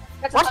hunter. What?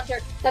 That's a What? hunter.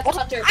 That's a What?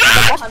 hunter.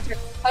 Ah! That's a hunter.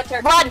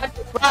 Hunter. Run,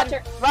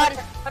 Hunter. run,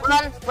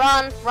 run,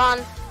 run,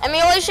 run.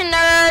 Emulation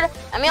nerd!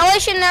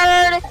 Emulation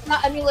nerd! That's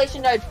not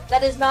emulation nerd.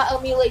 That is not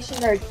emulation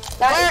nerd.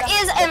 Where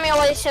is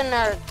emulation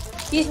nerd?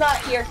 He's not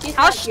here. He's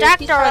How not here.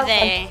 stacked He's are not they?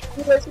 online.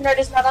 Emulation nerd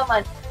is not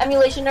online.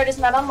 Emulation nerd is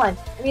not online.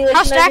 Emulation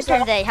How nerd is stacked not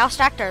are they? How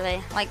stacked are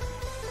they? Like,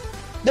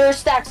 They're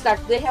stacked.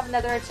 They have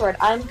another sword.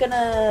 I'm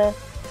gonna.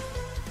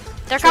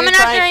 they're Should we coming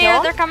try after and you. kill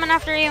 'em? They're coming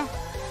after you.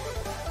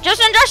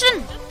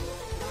 Justin!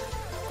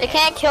 They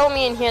can't kill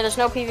me in here. There's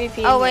no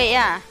PvP. Oh in wait, here.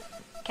 yeah.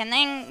 Can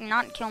they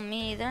not kill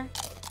me either?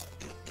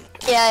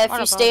 Yeah, if What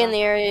you about stay in that?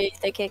 the area,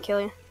 they can't kill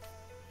you.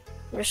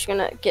 I'm just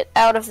gonna get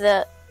out of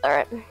the.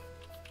 Alright.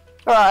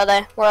 Where are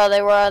they? Where are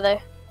they? Where are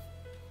they?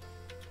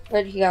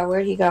 Where'd he go?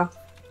 Where'd he go?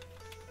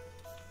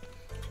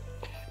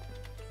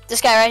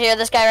 This guy right here.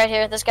 This guy right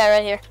here. This guy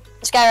right here.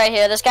 This guy right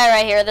here. This guy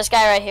right here. This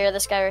guy right here.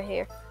 This guy right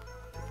here.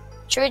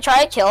 Should we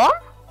try to kill him?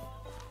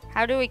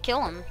 How do we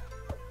kill him?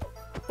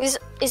 He's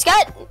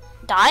got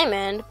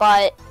diamond,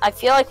 but I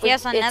feel like He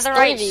has a it's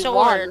netherite 3v1.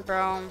 sword,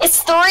 bro.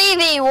 It's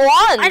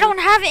 3v1. I don't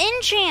have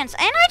enchants,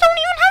 and I don't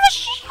even have a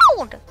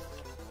shield.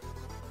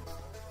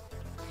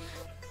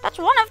 That's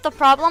one of the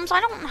problems. I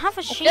don't have a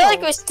I shield. feel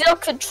like we still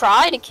could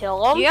try to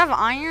kill him. Do you have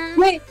iron?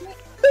 Wait.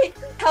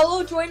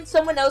 Hello joined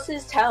someone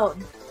else's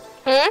town.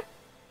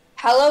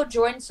 Hello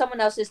joined someone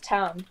else's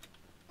town.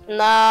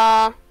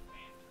 Nah.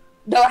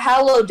 No,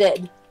 Hello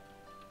did.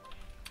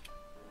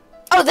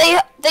 Oh,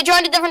 they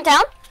joined a different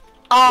town?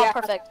 Oh, Yeah.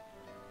 perfect.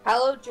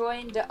 Hello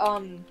joined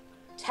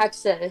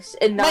Texas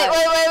and not.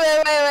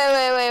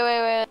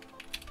 Wait.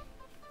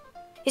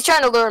 He's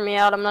trying to lure me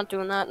out. I'm not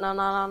doing that.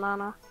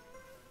 No.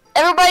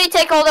 Everybody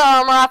take all the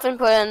armor off and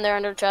put it in their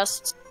ender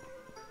chests.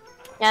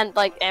 And,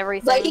 like,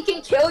 everything. Like he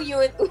can kill you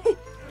and.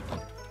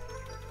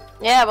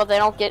 Yeah, but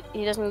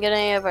he doesn't get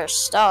any of our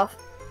stuff.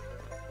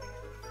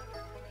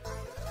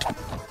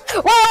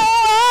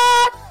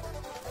 What?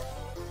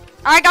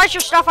 I got your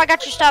stuff.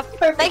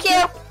 Thank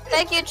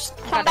you. Just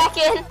come back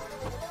in.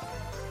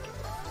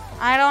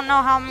 I don't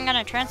know how I'm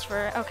gonna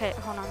transfer it. Okay,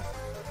 hold on.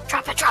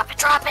 Drop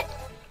it.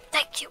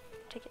 Thank you.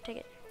 Take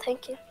it.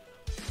 Thank you.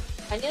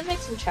 I need to make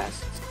some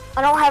chests.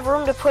 I don't have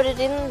room to put it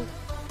in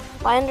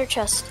my ender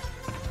chest.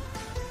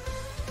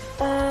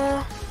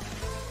 Alright,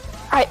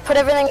 put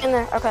everything in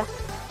there. Okay.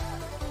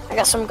 I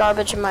got some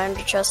garbage in my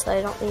ender chest that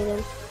I don't need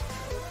in.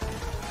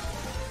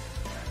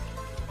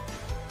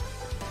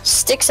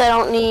 Sticks I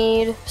don't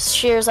need.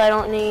 Shears I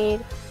don't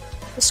need.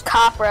 This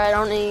copper I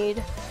don't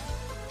need.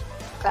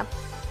 Okay.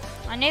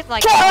 I need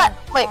like.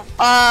 Wait,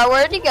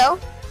 where'd he go?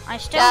 I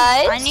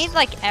guys? need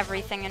like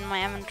everything in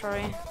my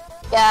inventory.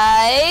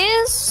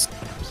 Guys?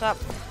 What's up?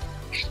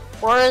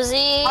 Where is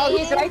he? Oh,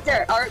 he's right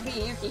there.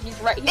 RB Yuki. He's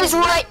right. He's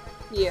right.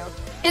 You.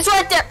 He's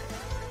right there.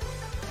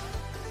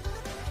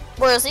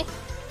 Where is he?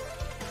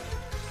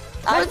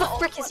 Where the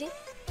frick is he?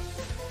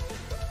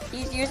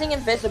 He's using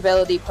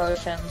invisibility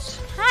potions.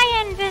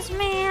 Hi, Invis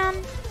Man.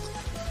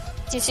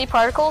 Do you see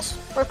particles?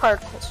 Where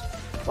particles?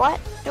 What?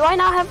 Do I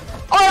not have?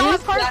 Oh, I don't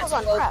have particles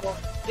on. Crap.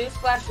 do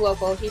slash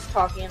local. He's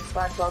talking in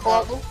slash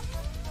local. Global.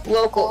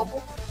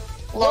 Local.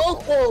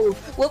 Local.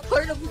 What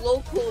part of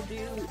local do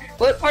you?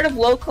 What part of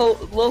local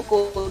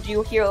do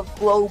you hear of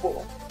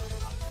global?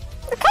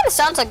 It kind of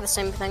sounds like the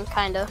same thing,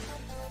 kind of.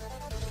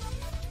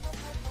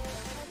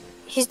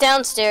 He's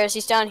downstairs.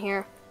 He's down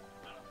here.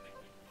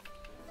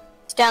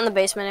 He's down in the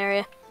basement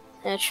area.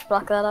 And just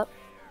block that up.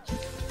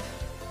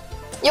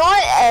 You know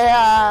what?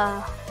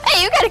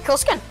 Hey, you got a cool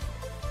skin.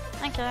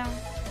 Thank you.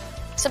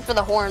 Except for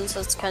the horns,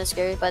 that's kind of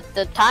scary. But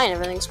the tie and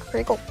everything's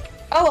pretty cool.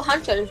 Oh,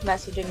 Hunter's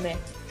messaging me.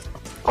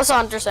 What's the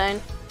hunter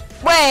saying?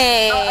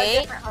 Wait! Oh,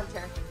 a different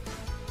Hunter.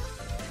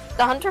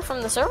 The hunter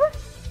from the server?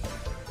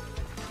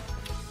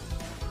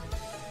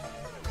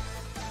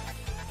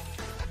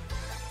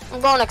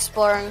 I'm going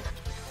exploring.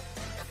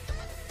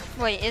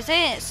 Wait, is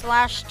it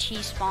slash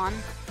T spawn?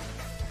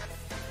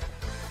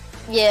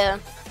 Yeah,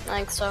 I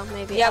think so,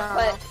 maybe.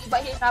 Yeah,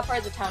 but he's not part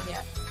of the town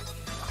yet.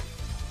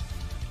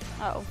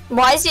 Oh.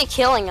 Why is he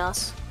killing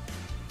us?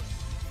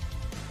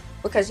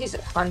 Because he's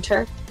a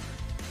hunter.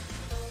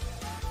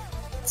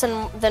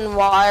 Then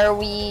why are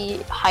we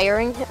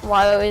hiring him?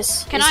 Why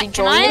is he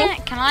joining?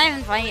 Can I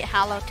invite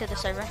Hallow to the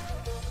server?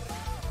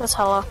 What's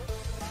hello?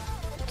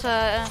 It's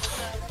a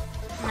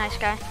nice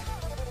guy.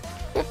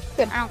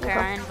 Good. I don't care.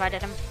 I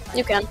invited him.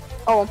 You can.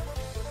 Oh.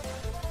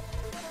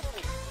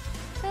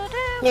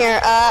 Here,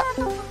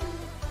 Hallow,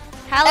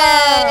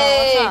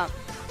 Hey! what's up?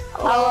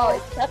 Hello,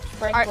 except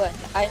Franklin.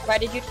 I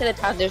invited you to the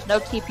town. There's no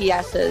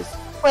TPSs.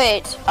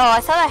 Wait. Oh, I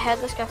thought I had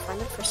this guy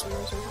friended for some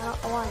reason. I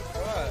don't know why.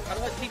 How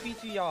do I TP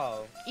to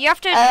y'all? You have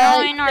to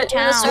join our in the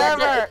town.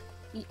 server.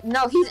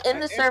 No, he's in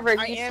the server.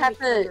 I You just am have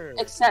the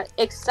to server.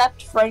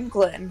 accept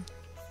Franklin.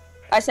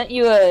 I sent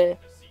you a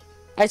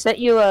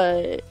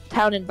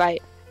town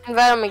invite.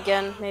 Invite him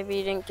again. Maybe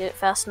you didn't get it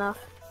fast enough.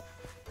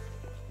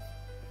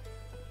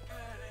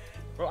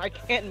 Bro, I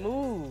can't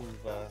move.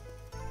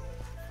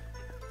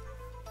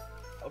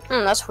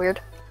 That's weird.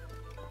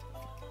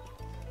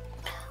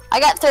 I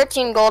got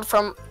 13 gold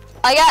from.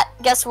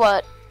 Guess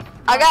what?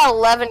 I got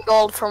 11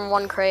 gold from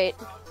one crate.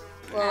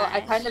 Well,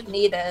 I kind of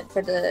need it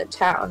for the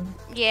town.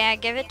 Yeah,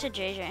 give it to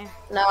JJ.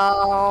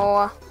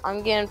 No,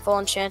 I'm getting full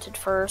enchanted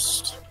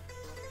first.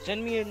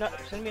 Send me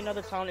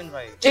another town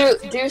invite. Do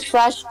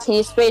slash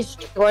T space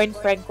join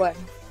Franklin.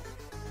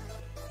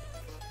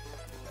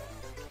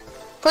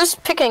 Who's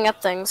picking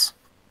up things?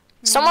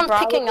 Someone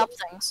Probably- picking up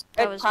things.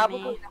 That It's was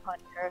probably me. the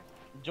hunter.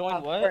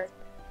 Join what?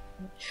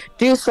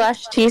 Do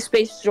slash T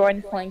space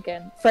join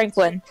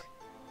Franklin.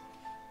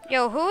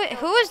 Yo, who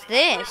is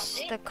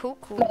this? The cool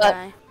What?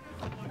 guy.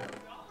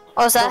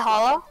 Oh, is that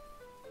Hollow?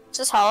 Is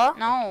this Hollow?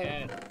 No.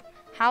 Yeah.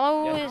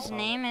 Hallow's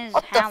name is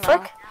What the Hallow.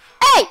 frick?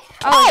 Hey!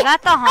 Oh, hey! is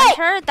that the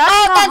hunter? Hey! That's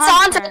Oh, the that's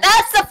hunter. the hunter!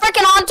 That's the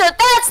freaking hunter!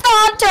 That's the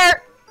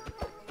hunter!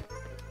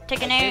 Take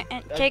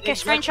think a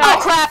that's- screenshot. Oh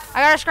crap! I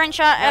got a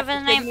screenshot of his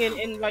Send name. me an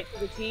invite to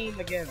the team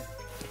again.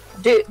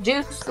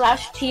 Do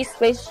slash T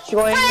space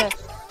join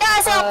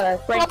Guys,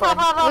 help! Franklin. We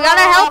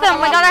gotta help him.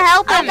 We gotta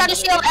help I him. got a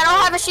shield. I don't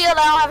have a shield.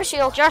 I don't have a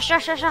shield. Josh. We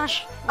need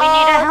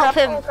to help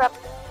him. Oh crap!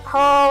 Oh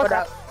Hold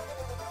crap! up.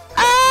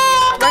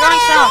 Oh, We're going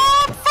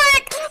south.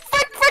 Frick!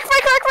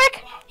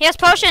 He has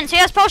potions.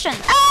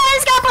 Oh,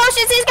 he's got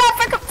potions. He's got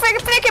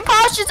freaking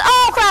potions.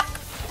 Oh crap!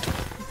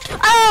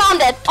 Oh, I'm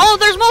dead. Oh,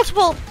 there's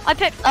multiple. I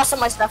picked. That's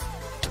my stuff.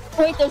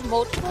 Wait, there's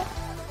multiple?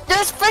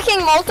 There's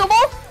freaking multiple?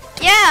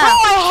 Yeah.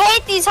 Oh, I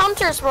hate these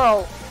hunters,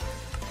 bro.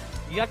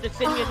 You have to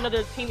send me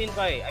another team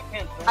invite. I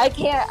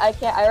can't. I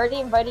can't. I already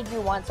invited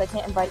you once. I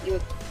can't invite you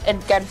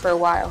again for a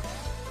while.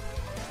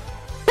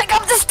 Pick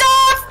up the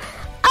stuff!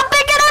 I'm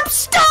picking up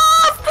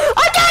stuff!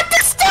 I got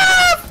the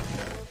stuff!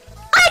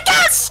 I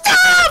got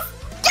stuff!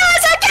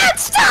 Yes, I got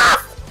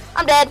stuff!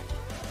 I'm dead.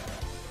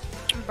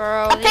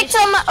 Bro,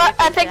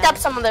 I picked up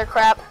some of their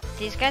crap.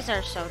 These guys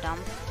are so dumb.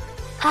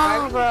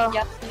 Oh, bro.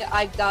 Yep,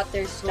 I got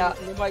their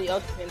stuff. Nobody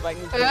else can invite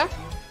me to Huh? the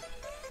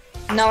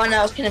team. No one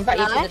else can invite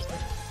you to Nice. this.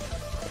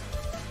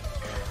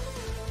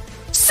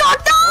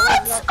 Suck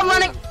nuts! I'm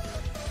running.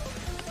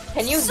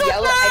 Can you Suck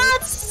yell at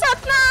nuts! Suck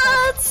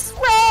nuts!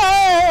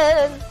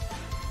 Run!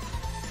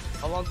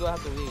 How long do I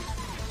have to wait?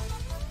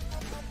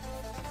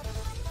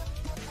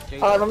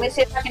 Let me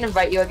see if I can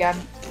invite you again.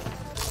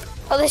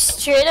 Oh, they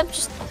straight up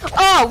just.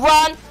 Oh,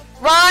 run!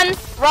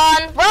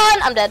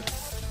 I'm dead.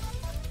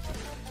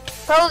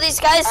 Bro, these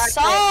guys Alright,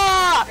 suck!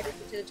 I got you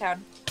to the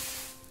town.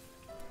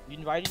 You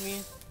invited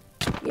me?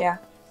 Yeah.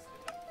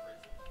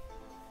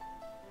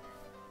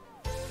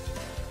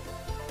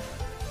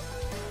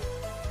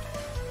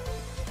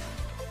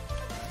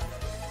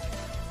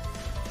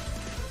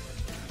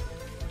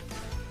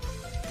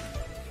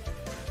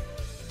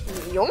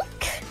 Yoink.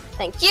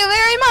 Thank you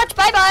very much.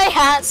 Bye bye.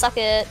 Ha, suck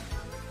it.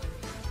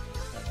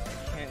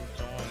 I can't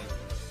join.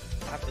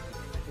 I have to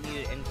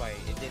continue to invite.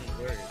 It didn't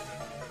work.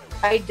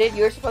 I did.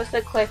 You were supposed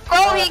to click.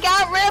 Bro, he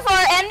got rid of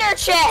our ender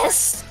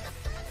chest.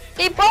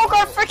 He broke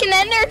our freaking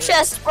ender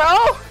chest, bro.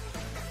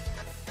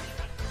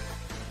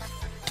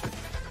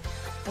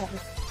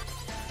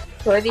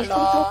 Who are these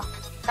Hello.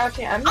 people?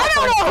 Okay, I'm I not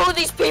don't going. know who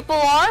these people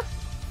are.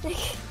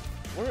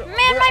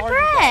 Man, my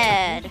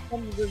bread! Tell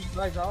me where you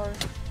guys are.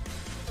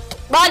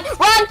 Run,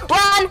 run,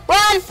 run,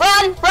 run,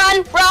 run,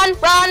 run, run,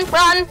 run,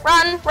 run,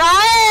 run,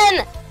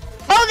 run!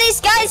 Bro,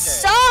 these guys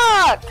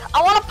suck!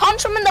 I want to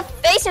punch them in the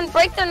face and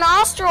break their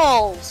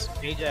nostrils.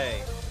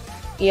 JJ,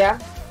 Yeah.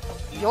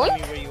 you tell me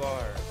Yoink. where you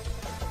are.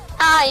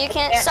 Ah, you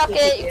can't suck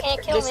it. You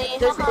can't kill This me.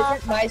 isn't Haha.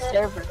 my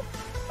server.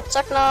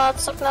 Suck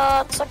nuts, suck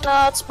nuts, suck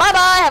nuts. Bye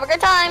bye. Have a great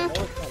time. No,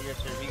 it's not your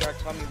server. You gotta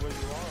tell me where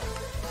you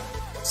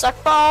are.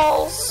 Suck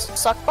balls,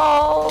 suck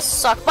balls,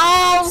 suck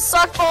balls,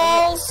 suck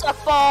balls,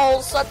 suck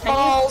balls, suck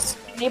balls.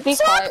 Can you be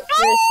Suck quiet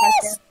for a balls!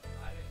 second?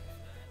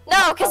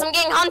 No, because I'm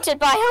getting hunted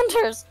by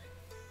hunters.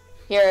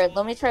 Here,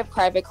 let me try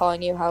private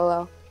calling you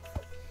hello.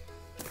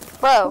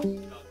 Bro.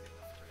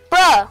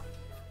 Bro.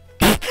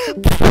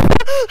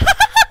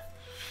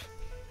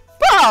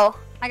 Bro.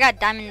 I got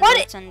diamond What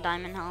boots and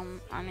diamond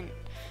helmet. I mean,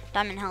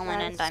 diamond helmet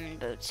and Nice. diamond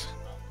boots.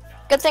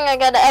 Good thing I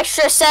got an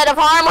extra set of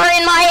armor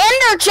in my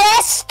ender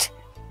chest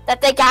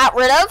that they got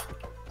rid of.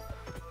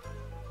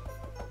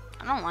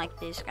 I don't like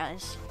these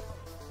guys.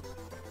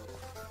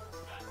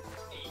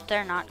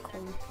 They're not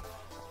cool.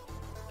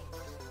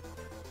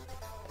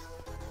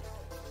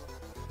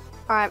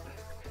 Alright.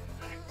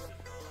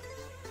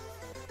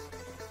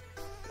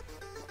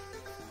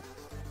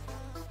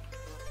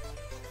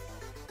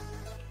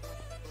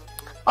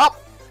 Well,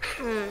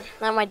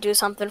 that might do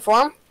something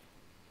for him.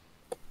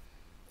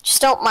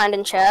 Just don't mind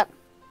in chat.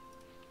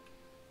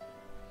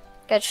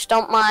 Okay, just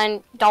don't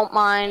mind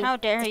How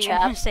dare the you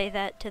chat. say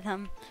that to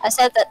them? I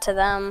said that to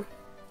them.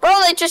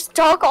 Bro, they just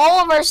took all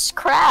of our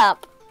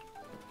crap.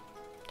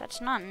 That's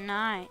not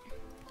nice.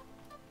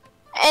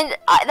 And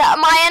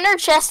my ender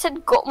chest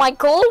had my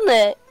gold in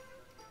it.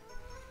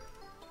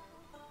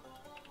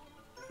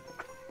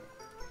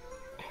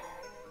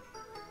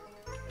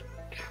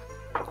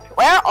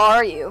 Where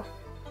are you?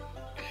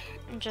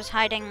 I'm just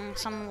hiding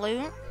some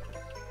loot.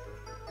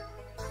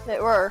 They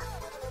were.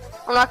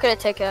 I'm not gonna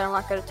take it. I'm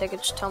not gonna take it.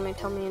 Just tell me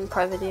in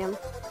private DM.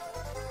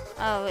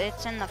 Oh,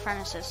 it's in the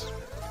furnaces.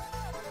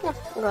 Yeah,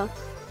 okay.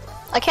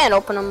 I can't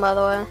open them, by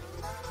the way.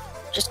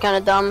 Just kind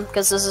of dumb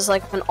because this is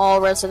like an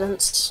all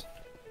residence.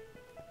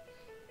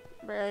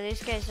 Bro,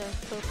 these guys are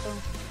poo-poo.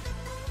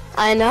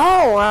 I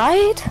know,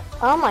 right?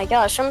 Oh my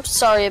gosh, I'm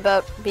sorry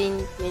about being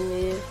mean to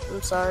you.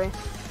 I'm sorry.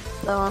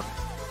 So,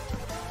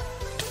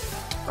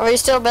 are we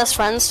still best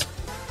friends?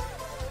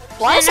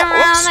 Why is it Sitting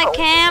around look the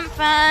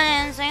campfire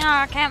and sing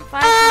our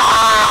campfire.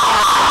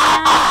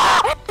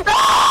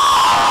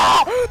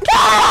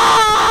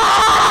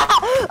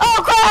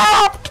 Oh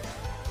crap!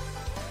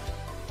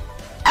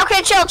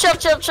 Okay, chill.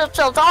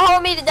 Don't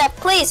hold me to death,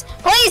 please.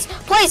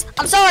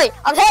 I'm sorry.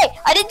 Hey,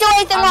 I didn't do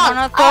anything wrong.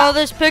 I'm gonna throw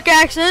this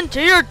pickaxe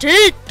into your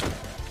teeth.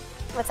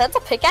 Was that the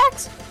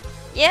pickaxe?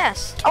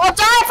 Yes. I will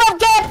die from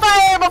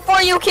campfire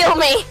before you kill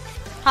me.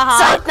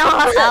 Haha. Psych, no.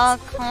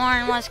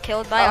 Alcorn was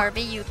killed by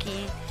RB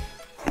Yuki.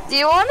 Do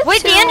you want to?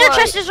 Wait, the ender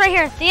chest is right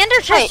here. The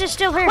ender chest is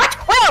still here. What?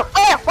 Where?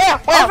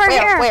 Over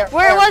here.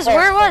 Where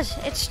it was.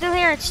 It's still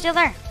here. It's still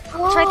there. It's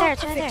right there.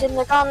 It's right there.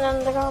 They're gone.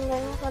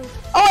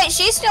 Oh wait,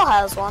 she still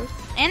has one.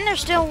 And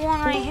there's still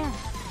one right here.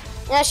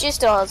 Yeah, she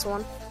still has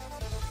one.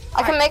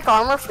 I can make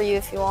armor for you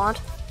if you want.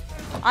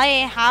 I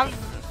have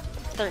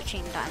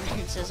 13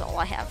 diamonds is all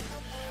I have.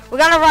 We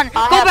gotta run.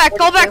 I Go have back.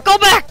 42.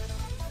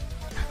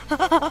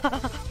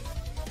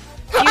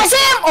 I see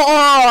him!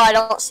 Oh, I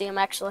don't see him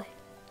actually.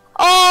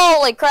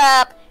 Holy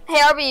crap. Hey,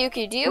 RB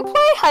Yuki, do you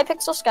play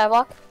Hypixel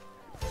Skyblock?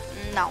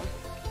 No.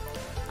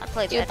 I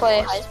played Do you Bed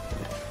play Wars.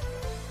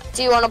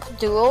 Do you want to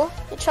duel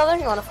each other?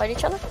 You want to fight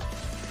each other?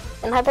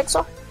 In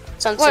Hypixel?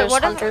 Since Wait, there's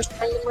what if- hunters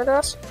trying to murder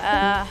us?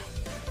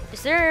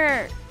 Is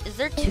there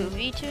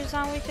 2v2s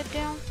that we could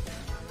do?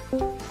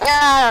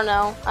 I don't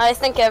know. I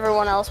think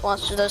everyone else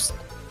wants to just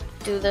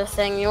do their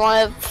thing. You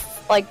want to,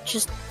 like,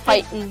 just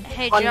fight in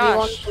Hey 1v1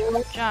 Josh.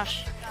 duels?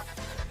 Josh.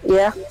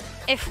 Yeah.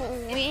 If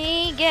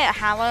we get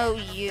Hallow,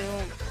 you,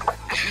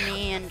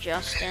 me, and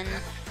Justin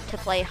to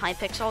play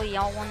Hypixel,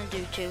 y'all want to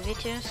do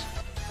 2v2s?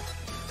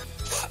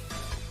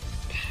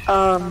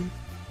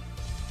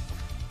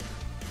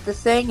 The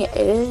thing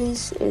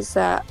is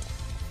that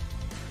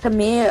to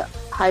me,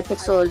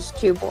 Hypixel is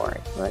too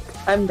boring. Like,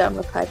 I'm done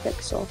with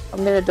Hypixel. I'm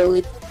gonna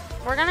delete.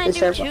 We're gonna The do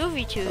server.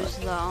 2v2s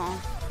though.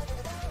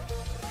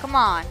 Come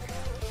on.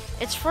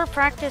 It's for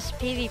practice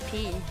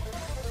PvP.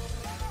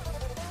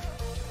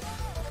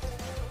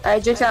 I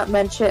just got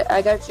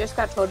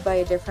told by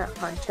a different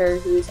hunter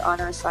who's on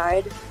our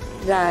side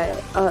that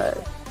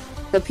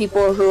the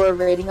people who are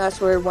raiding us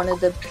were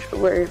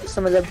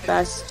some of the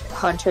best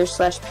hunters /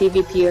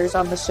 PvPers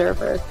on the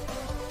server.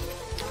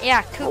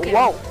 Yeah, Cuckoo.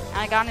 Whoa.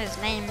 I got his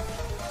name.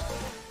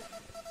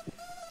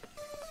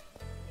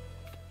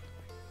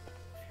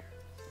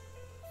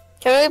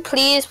 Can we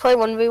please play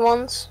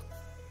 1v1s?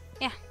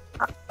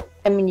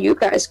 I mean, you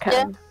guys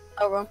can. Yeah.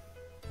 Oh, well.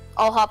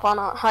 I'll hop on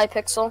a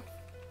Hypixel.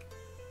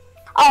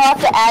 I'll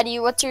have to add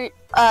you. What's your,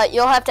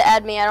 you'll have to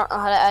add me. I don't know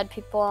how to add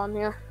people on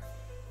here.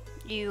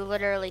 You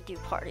literally do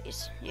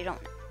parties. You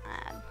don't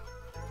add.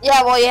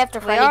 Yeah, well, you have to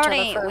We friend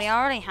each other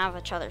already first. have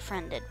each other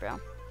friended, bro.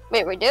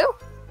 Wait, we do?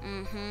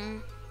 Mm-hmm.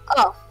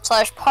 Oh,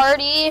 slash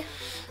party.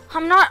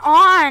 I'm not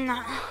on.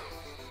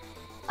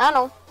 I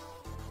know.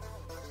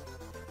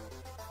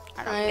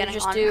 I don't I get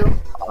just on. do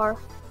R.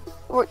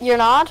 You're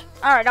not?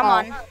 Alright, I'm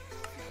on.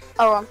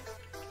 Oh.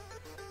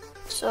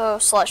 So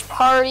slash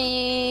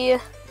party.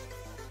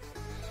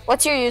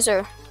 What's your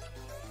user?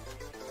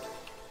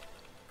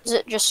 Is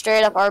it just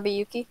straight up RB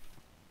Yuki?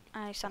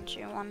 I sent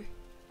you one.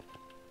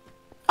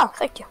 Oh,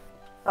 thank you.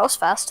 That was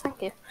fast.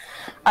 Thank you.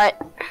 Alright,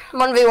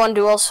 1v1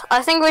 duels.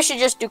 I think we should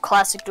just do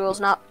classic duels,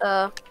 not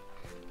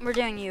We're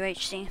doing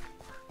UHC.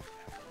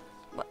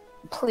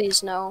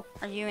 Please no.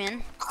 Are you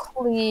in?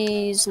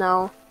 Please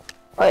no.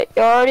 Wait,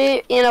 you're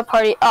already in a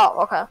party.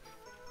 Oh, okay.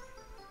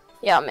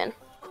 Yeah, I'm in.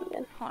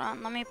 Hold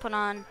on, let me put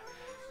on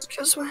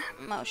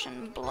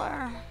motion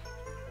blur.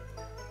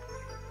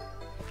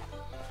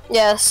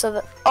 Yeah, so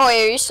the. Oh,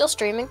 wait, are you still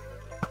streaming?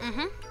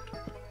 Mm-hmm.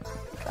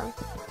 Okay.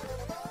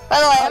 By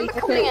the way, I'm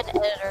becoming an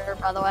editor,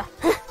 by the way.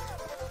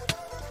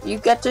 You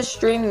get to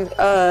stream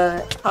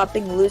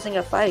Hopping losing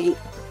a fight.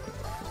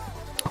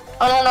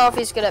 I don't know if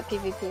he's good at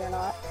PvP or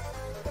not.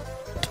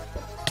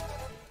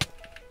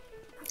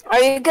 Are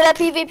you good at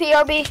PvP,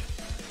 RB?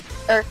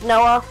 Or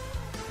Noah?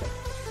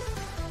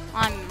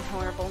 I'm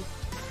horrible.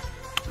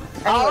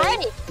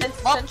 Alrighty.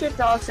 Send your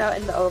dogs out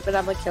in the open.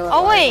 I'm gonna kill it.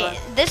 Oh wait,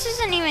 this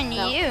isn't even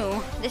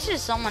you. This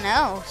is someone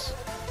else.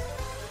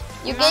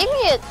 You gave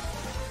me it.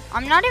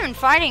 I'm not even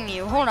fighting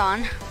you. Hold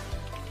on.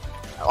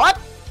 What?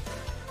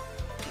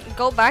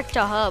 Go back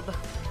to hub.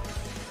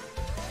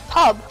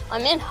 Hub.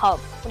 I'm in hub.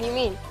 What do you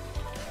mean?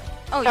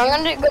 Oh,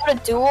 I'm gonna go to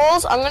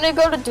duels. I'm gonna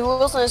go to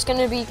duels, and it's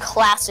gonna be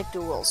classic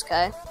duels.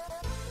 Okay.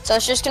 So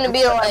it's just gonna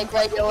be like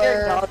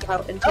regular. Dog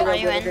out into Are the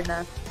you in?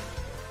 wilderness.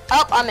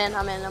 Oh, I'm in.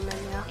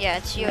 Yeah. Yeah,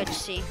 it's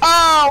UHC.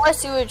 Oh,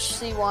 what's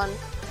UHC one?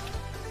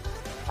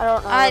 I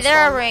don't know. Alright, this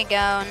there one. we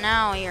go.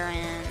 Now you're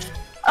in.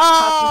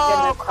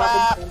 Oh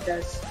crap!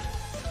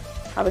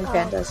 Hopping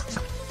pandas.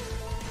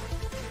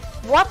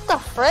 What the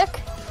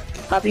frick?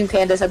 Hopping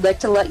pandas. I'd like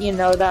to let you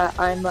know that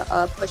I'm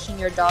pushing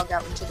your dog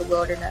out into the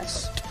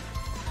wilderness.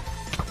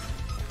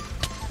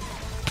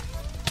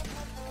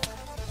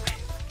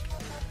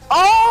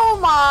 Oh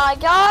my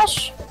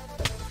gosh!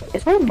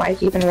 Is my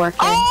mic even working?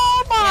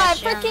 Oh my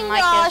Yes, your freaking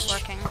mic gosh! is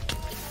working.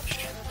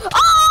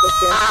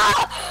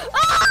 Ah!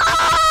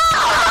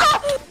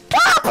 Ah!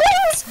 Ah,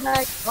 please!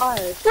 My God.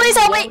 Please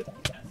help me!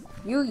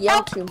 You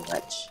yell too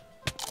much.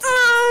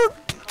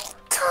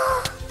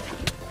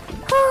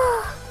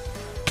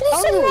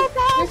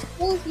 You're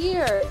still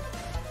here.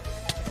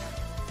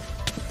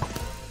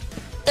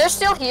 They're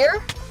still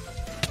here?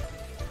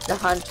 The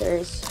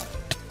hunters.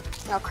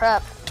 Oh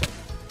crap.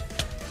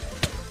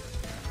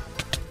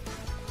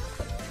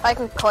 If I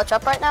can clutch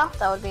up right now,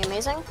 that would be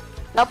amazing.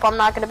 Nope, I'm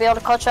not gonna be able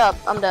to clutch up.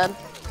 I'm dead.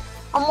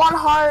 I'm 1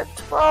 heart,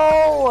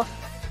 bro.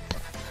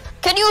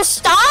 Can you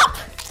stop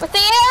with the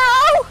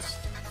arrows?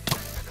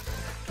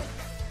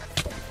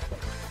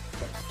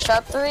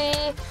 Shot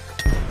 3.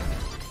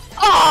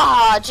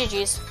 Ah,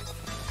 GG's.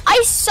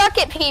 I suck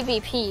at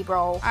PvP,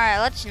 bro. Alright,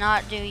 let's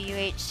not do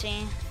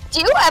UHC. Do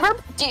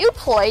you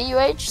play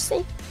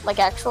UHC? Like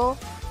actual?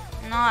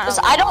 Not Because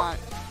a I lot.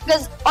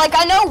 Because, like,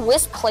 I know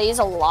Wisp plays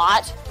a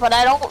lot, but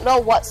I don't know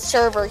what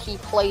server he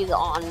plays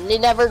on.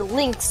 It never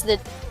links the,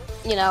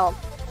 you know,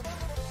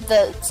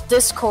 the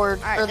Discord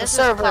Alright, or the this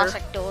server. is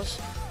classic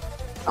duels.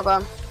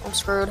 Okay, I'm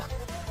screwed.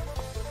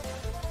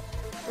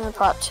 And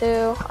pot 2.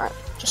 Alright,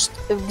 just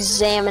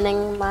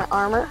examining my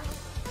armor.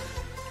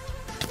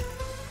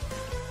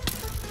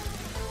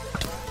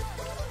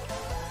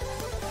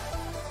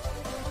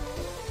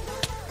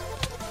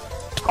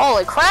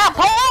 Holy crap!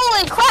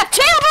 Holy crap!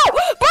 Chill, bro!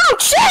 Bro,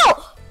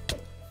 chill!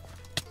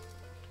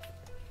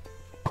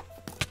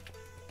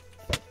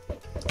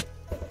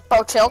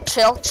 Bro, chill,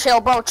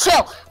 bro,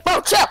 chill!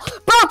 Bro, chill!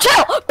 Bro,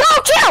 chill! Bro,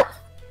 chill!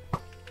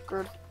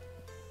 Screwed.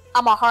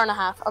 I'm a heart and a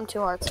half. I'm 2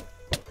 hearts.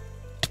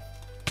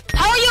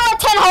 How are you at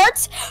 10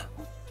 hearts?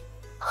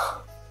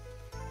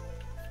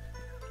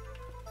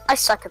 I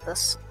suck at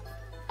this.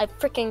 I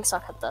freaking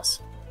suck at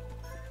this.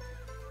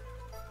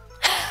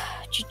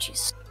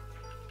 GG's.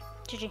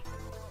 GG.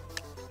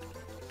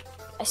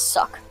 I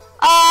suck.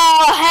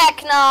 Oh,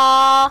 heck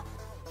nah.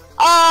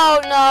 Oh,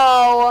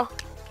 no.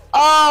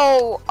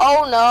 Oh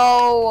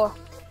no.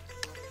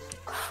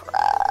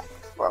 Crap,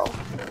 bro.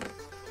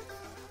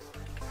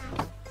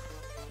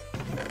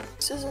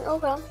 This isn't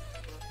okay.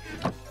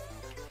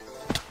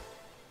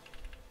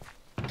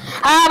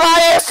 How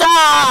about you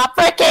stop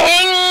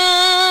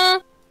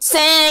freaking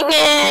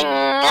singing?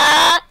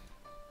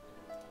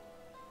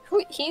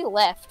 He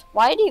left.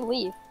 Why did he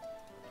leave?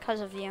 Because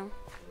of you.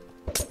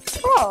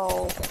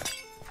 Oh.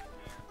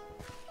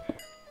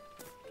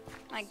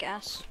 I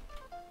guess.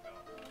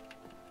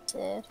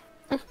 Did.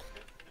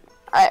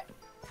 Alright.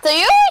 The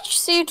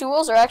UHC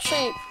duels are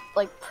actually,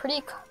 like,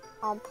 pretty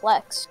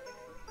complex.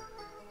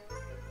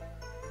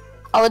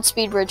 I would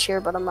speed bridge here,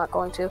 but I'm not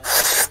going to.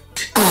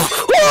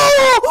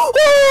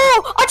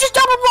 Oh, I just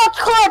double block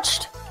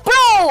clutched!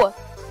 Bro!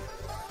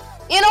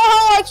 You know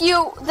how, like,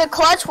 the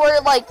clutch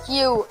where, like,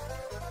 you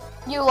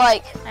you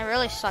like. I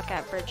really suck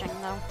at bridging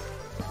though.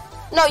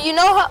 No, you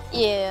know how.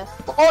 Yeah.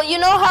 Well, you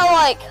know how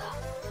like.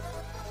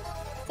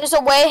 There's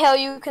a way how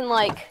you can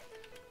like.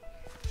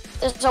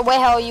 There's a way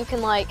how you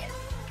can like.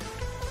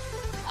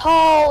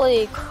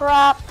 Holy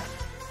crap!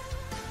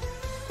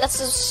 That's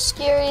the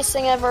scariest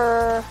thing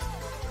ever.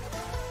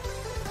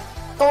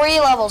 3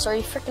 levels. Are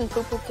you freaking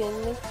poo-poo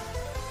kidding me?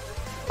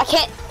 I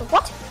can't.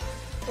 What?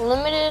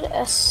 Limited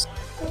S.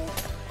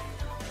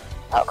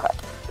 Oh crap!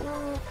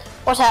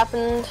 What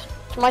happened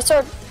to my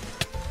sword?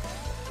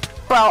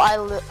 Bro,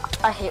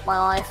 I hate my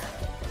life.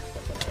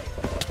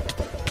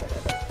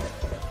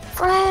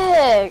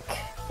 Frick!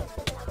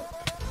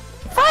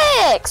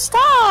 Frick!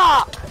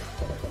 Stop!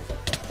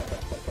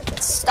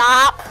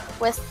 Stop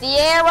with the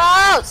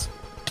arrows!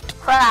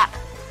 Crap!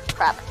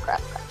 Crap!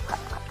 Crap! Crap! Crap!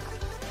 Crap!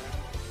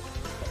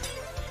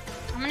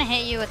 I'm gonna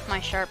hit you with my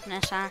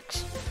sharpness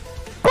axe.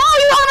 Bro,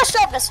 you want a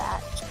sharpness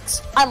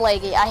axe? I'm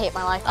laggy. I hate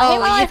my life. I hate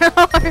my life.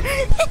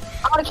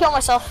 I want to kill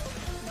myself.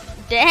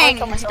 Dang!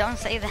 kill myself. Don't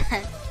say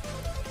that.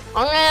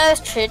 I'm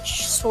gonna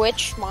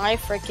switch my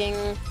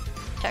freaking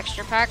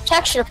Texture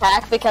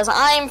pack. because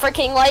I'm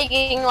freaking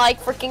lagging like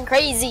freaking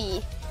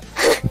crazy.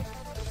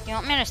 You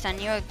want me to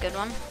send you a good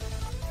one?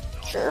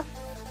 Sure.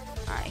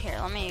 Alright, here,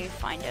 let me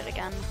find it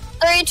again.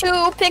 32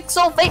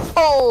 pixel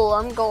fateful.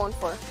 I'm going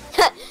for.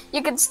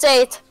 You could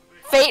say it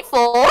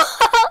fateful.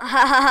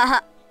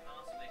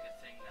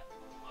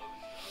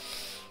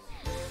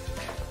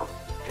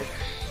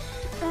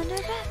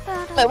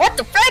 Wait, what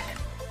the frick?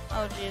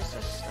 Oh jeez,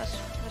 this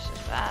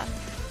is bad.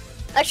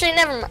 Actually,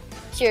 never mind.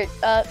 Here,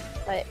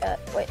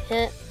 wait.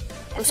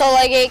 I'm so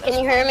laggy. Can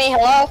you hear me?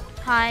 Hello?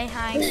 Hi.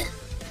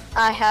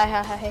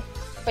 Hi.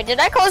 Wait, did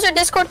I close your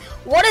Discord?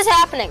 What is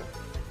happening?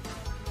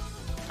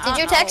 Did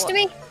you text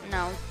me?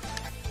 No.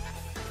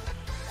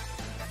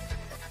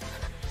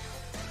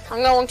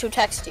 I'm going to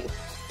text you.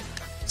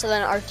 So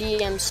then our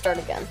DMs start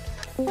again.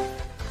 Oh,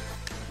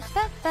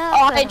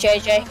 hi,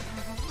 JJ.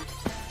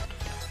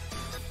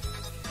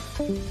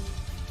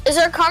 Is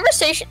our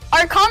conversation?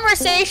 Our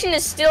conversation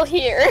is still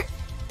here.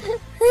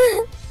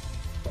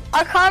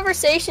 Our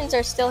conversations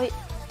are still here.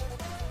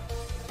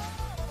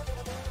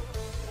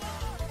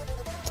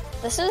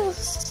 This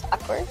is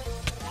awkward.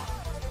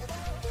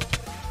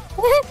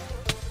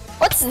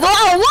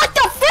 What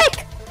the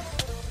frick?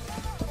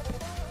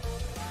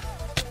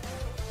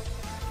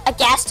 A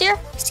gaster?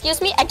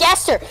 Excuse me? A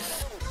gaster.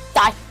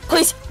 Die,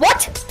 please.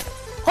 What?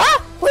 Huh?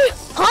 Wait,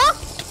 huh?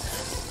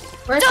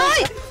 Where's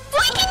Die!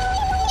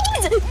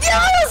 Please!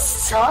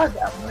 Yes! dog?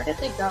 Where did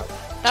they go?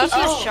 That was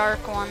the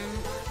shark one,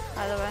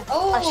 by the way.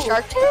 Oh, A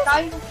shark the tooth? guy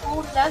in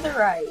full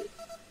netherite.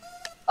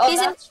 Oh, He's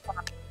in- that's fine.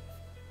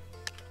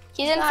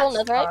 He's in full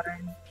That's netherite.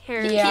 fine.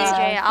 Here,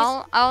 Yeah.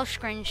 TJ, I'll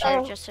screen share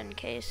Oh. just in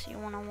case you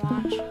wanna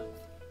watch.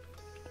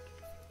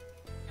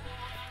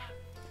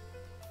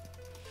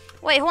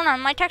 Wait, hold on,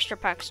 my texture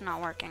pack's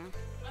not working.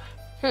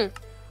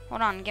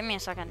 Hold on, give me a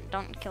second.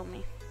 Don't kill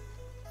me.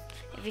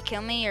 If you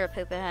kill me, you're a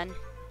poop head.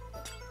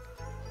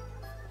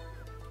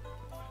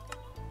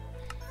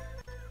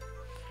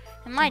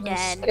 Am I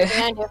dead?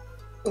 Behind you.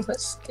 I'm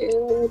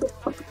scared.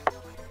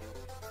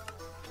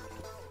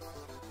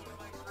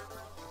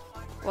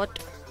 What?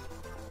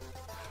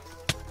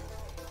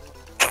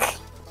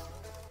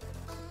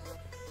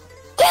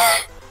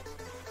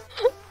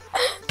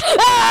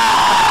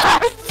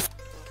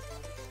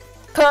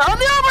 Turn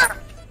me over!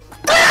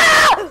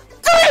 I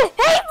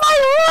hate my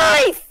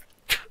life!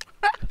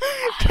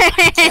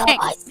 Kill Dang,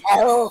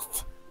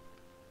 myself.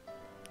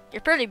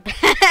 you're pretty bad.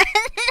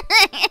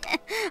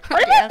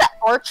 What about that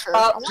archer?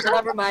 Oh,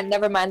 never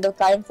mind. The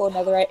guy in full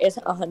netherite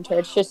isn't a hunter.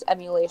 It's just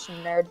emulation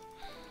nerd.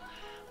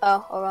 Oh,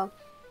 hold on.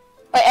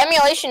 Wait,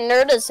 emulation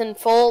nerd is in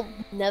full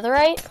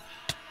netherite?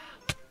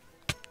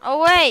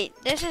 Oh wait,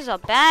 this is a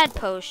bad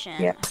potion.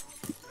 Yeah.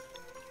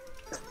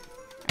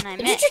 And I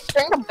Did you missed. just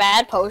drink a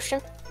bad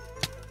potion?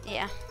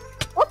 Yeah.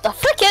 What the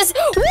frick is?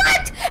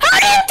 What? How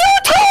do you do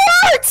 2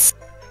 hearts?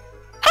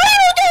 How do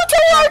you do 2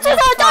 hearts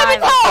without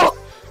diving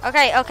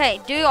low? Okay,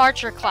 do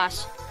archer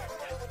class.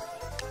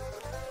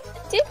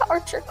 Did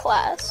archer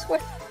class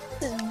with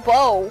his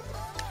bow?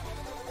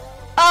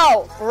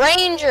 Oh,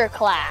 ranger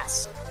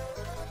class.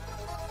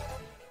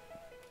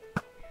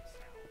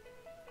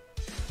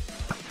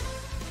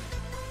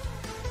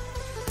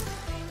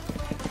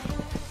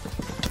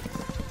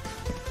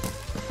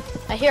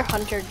 I hear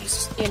Hunter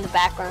just in the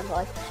background,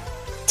 like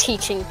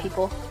teaching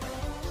people.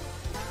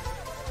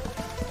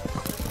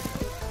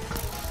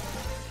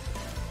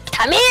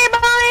 Come here,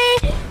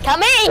 boy!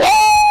 Come here!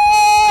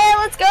 Yeah!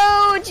 Let's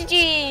go,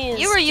 GG's!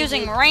 You were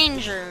using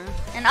ranger,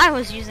 and I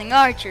was using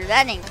archer.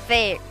 That ain't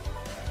fair.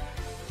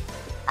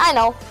 I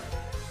know.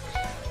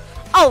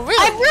 Oh really?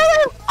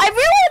 I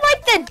really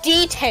like the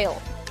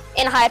detail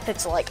in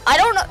Hypixel. Like, I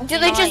don't know. Do You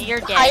they know just what? You're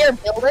dead. hire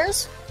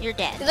builders? You're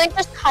dead. Do they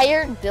just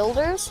hire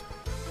builders?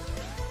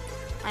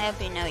 I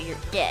hope you know you're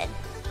dead.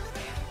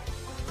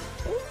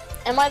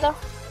 Am I though?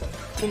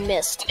 You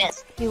missed.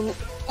 You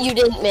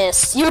didn't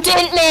miss. You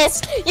didn't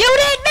miss. You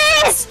didn't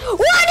miss.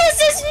 What is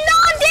this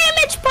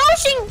non-damage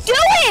potion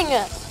doing?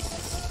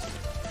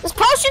 This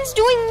potion's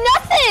doing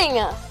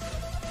nothing!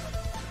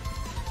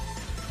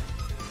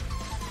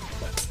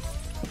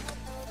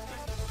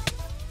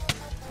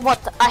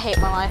 What the? I hate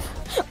my life.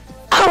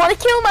 I want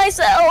to kill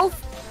myself!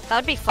 That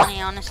would be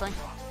funny, honestly.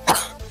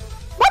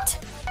 What?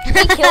 He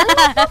killed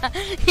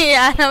me?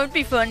 Yeah, that would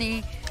be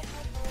funny.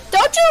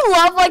 Don't you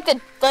love like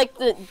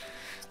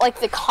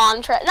the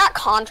contrast? Not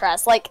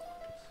contrast, like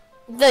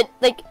I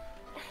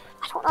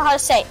don't know how to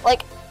say it.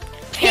 Like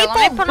Here, people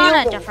let me put on a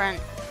building. different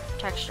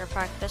texture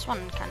pack. This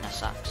one kind of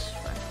sucks.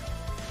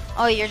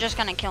 Oh, you're just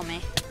gonna kill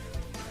me.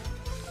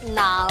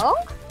 No.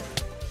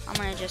 I'm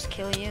gonna just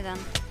kill you then.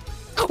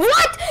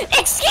 What?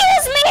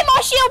 Excuse me,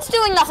 my shield's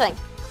doing nothing.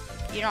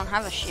 You don't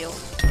have a shield.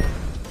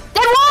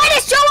 Then why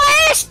does Joe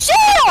have a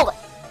shield?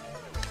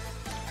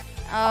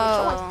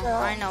 Oh,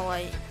 I know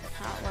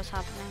what's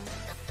happening.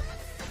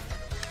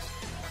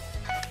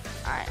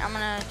 Alright, I'm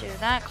gonna do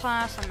that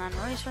class and then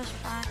resource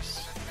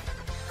packs.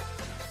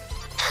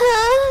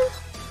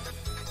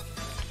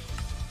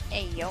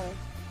 Hey, yo.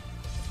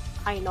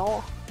 I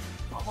know.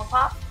 One more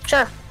pop?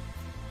 Sure.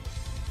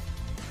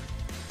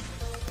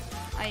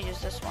 I use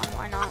this one,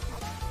 why not?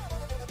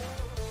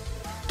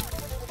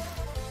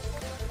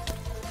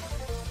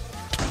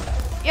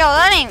 Yo,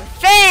 that ain't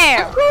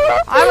fair!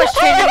 I was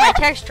changing my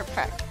texture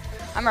pack.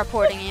 I'm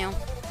reporting you.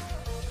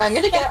 I'm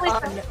gonna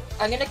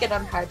get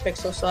on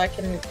Hypixel so I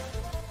can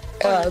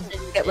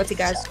get with you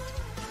guys.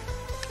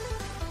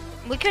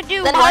 We could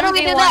do Then how do we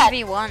do that?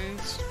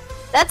 1v1s.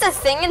 That's a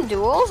thing in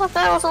duels? I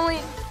thought it was only.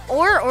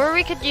 Or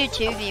we could do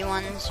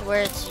 2v1s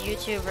where it's you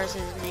two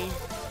versus me.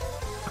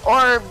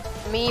 Or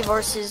me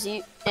versus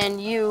you and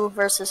you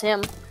versus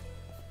him.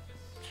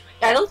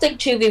 I don't think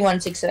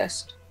 2v1s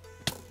exist.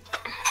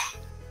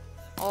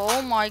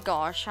 Oh my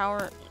gosh,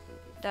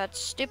 that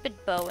stupid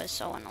bow is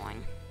so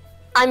annoying.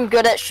 I'm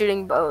good at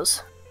shooting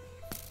bows.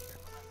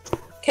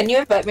 Can you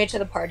invite me to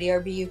the party,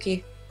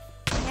 Yuki?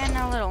 Yeah,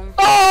 no little.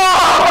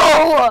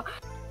 Oh!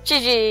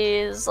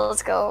 GG's.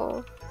 Let's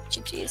go.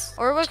 GG's.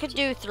 Or we could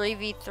do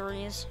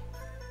 3v3s.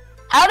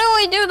 How do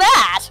we do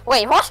that?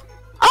 Wait, what?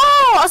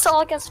 Oh, us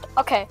all against.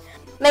 Okay,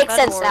 makes Bed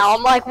sense Wars. now.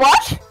 I'm like,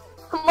 what?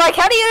 I'm like,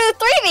 how do you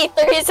do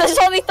 3v3s? There's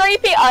only 3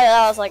 people.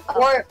 I was like,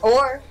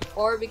 oh.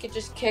 Or we could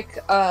just kick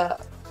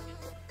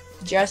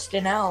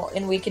Justin out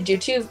and we could do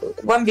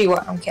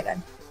 1v1. I'm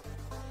kidding.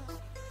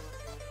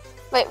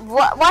 Wait,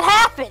 what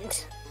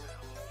happened?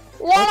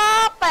 What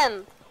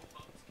happened?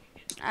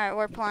 Alright,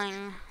 we're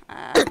playing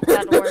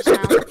Bed Wars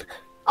now.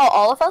 Oh,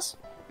 all of us?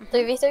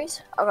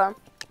 3v3s? Okay.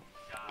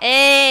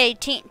 Hey,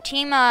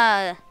 team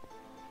dog.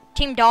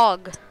 Team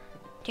dog.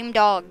 Team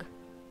dog.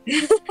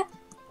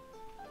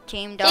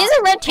 He's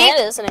a red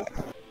panda, isn't he?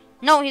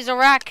 No, he's a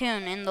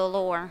raccoon in the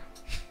lore.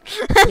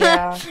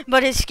 Yeah.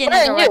 But his skin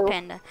What is a are red you?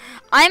 panda.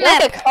 I'm You're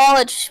at like a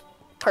college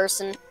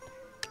person.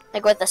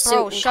 Like with a suit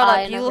Bro, and shut tie up.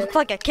 and You everything. look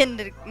like a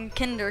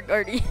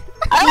kindergarten.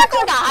 I look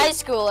like a high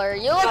schooler.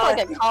 You look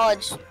like a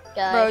college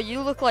guy. Bro,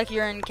 you look like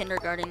you're in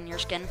kindergarten in your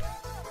skin.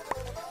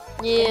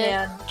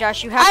 Yeah. Man,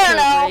 Josh, you I have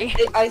don't to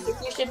agree. I think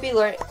you should be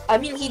learning. I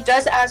mean, he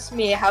does ask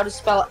me how to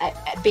spell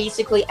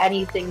basically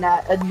anything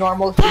that a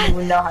normal human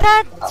would know how to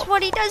That's spell.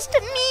 what he does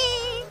to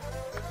me.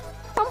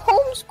 I'm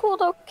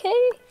homeschooled,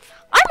 okay?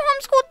 I'm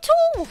homeschooled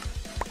too.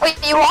 Wait,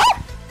 you are?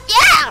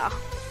 Yeah.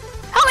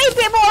 How many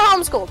people are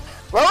homeschooled?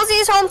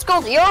 Rosie's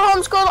homeschooled, you're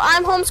homeschooled,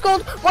 I'm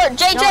homeschooled. What,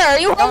 JJ, No, are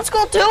you don't.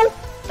 homeschooled too?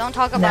 Don't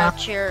talk about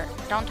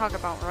Don't talk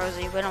about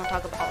Rosie. We don't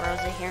talk about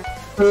Rosie here.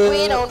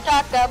 We don't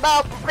talk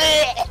about.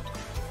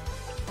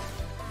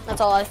 That's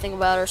all I think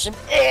about her. She...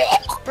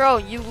 Bro,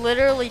 you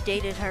literally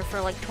dated her for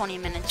like 20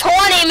 minutes.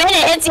 20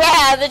 minutes,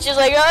 yeah. Then she's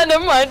like, oh,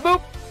 never mind,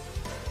 boop.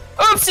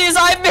 Oopsies,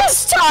 I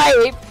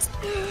mistyped.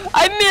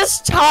 I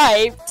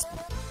mistyped.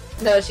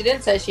 No, she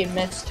didn't say she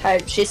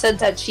mistyped. She said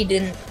that she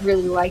didn't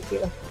really like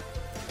you.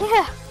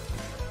 Yeah.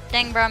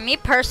 Dang, bro, me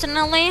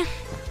personally,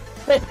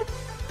 I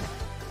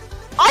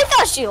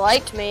thought she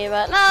liked me,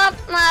 but nah,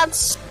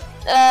 that's.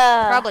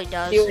 probably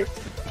does.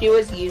 She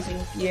was using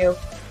you.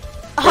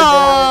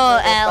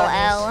 Oh,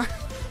 Bunnies.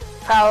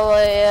 LL.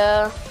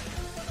 Probably,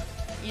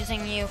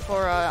 Using you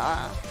for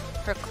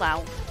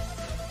clout.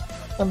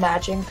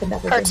 Imagine could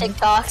never her be me.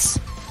 TikToks.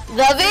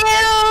 The L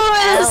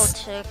views!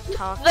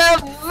 TikTok.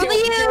 The Do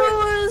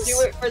views!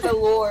 it for the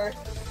lore.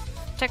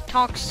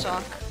 TikToks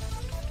suck.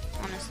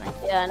 Honestly,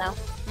 Yeah, I know.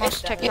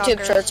 most TikTokers.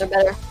 YouTube shorts are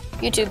better.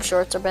 YouTube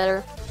shorts are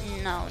better.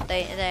 No,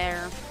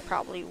 they're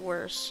probably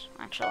worse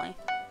actually.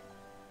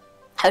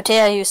 How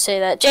dare you say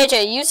that?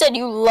 JJ, you said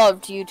you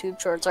loved YouTube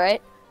shorts,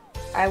 right?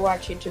 I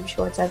watch YouTube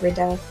shorts every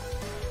day.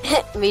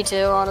 Me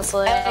too,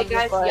 honestly. Hey I'm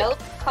guys, just like- Yellow's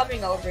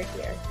coming over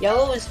here.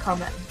 Yellow is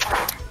coming.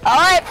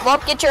 Alright, well,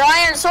 get your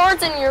iron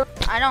swords and your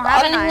I don't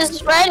have an iron undies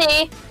sword.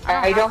 ready.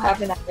 I don't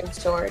have an iron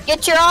sword.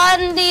 Get your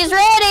undies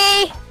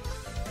ready.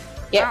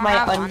 Get my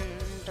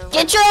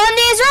Get your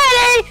undies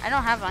ready. I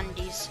don't have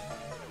undies.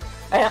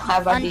 I don't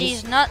have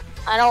Undies undies. nut.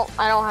 I don't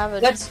have a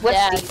What's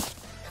dad. these?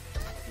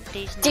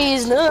 These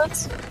These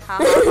nuts. nuts. Ha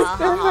ha ha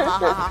ha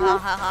ha ha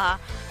ha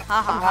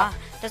ha ha ha.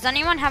 Does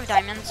anyone have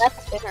diamonds?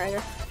 That's been right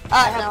here.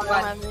 I have no,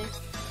 I one. don't have any.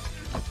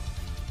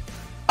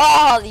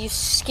 Oh, you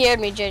scared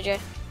me, JJ.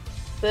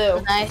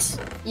 Boo. Nice.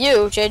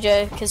 You,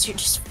 JJ, because you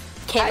just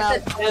came I out.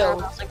 said of boo. nowhere.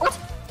 I was like, what?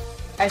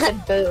 I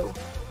said boo.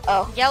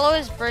 Oh. Yellow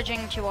is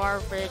bridging to our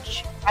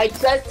bridge. I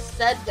just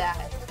said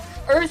that.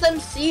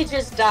 EarthMC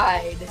just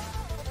died.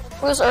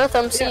 Who's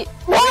EarthMC? Yeah.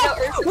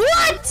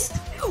 What?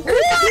 You know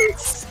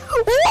What?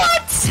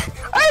 What?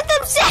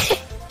 EarthMC!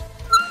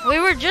 We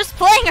were just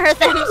playing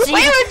EarthMC.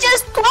 We were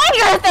just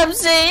playing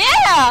EarthMC,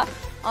 yeah!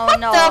 Oh What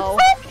no.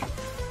 the frick?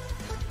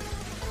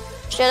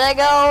 Should I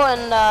go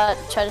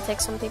and try to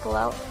take some people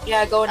out?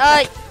 Yeah, go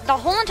and The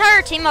whole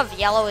entire team of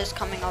yellow is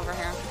coming over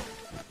here.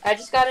 I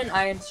just got an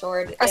iron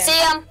sword. I and see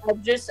them.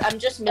 I'm just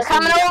missing. They're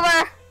coming the-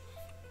 over.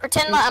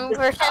 I'm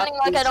pretending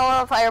like I don't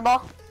have a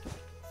fireball.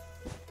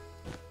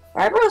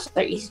 Fireballs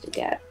are easy to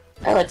get.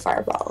 I like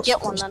fireballs.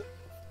 Get one then.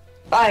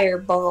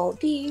 Fireball.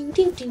 Do,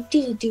 do, do,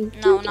 do, do,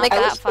 No, do. not I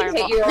that wish we could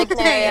hit fireball. your Make own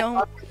an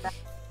area. Ew.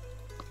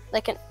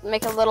 They can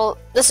make a little.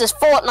 This is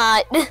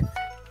Fortnite.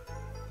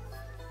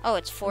 Oh,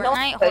 it's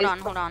Fortnite? but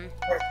Hold on.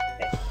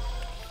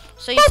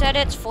 So you said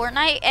it's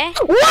Fortnite, eh?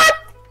 What?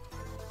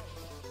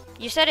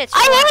 You said it's I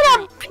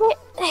Fortnite.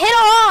 haven't hit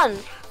on.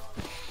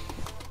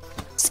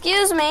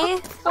 Excuse me.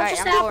 Alright,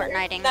 I'm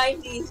Fortniting.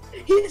 90s.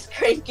 He's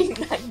cranking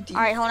 90s.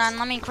 Alright, hold on,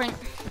 let me crank.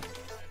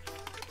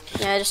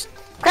 Yeah, just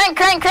crank.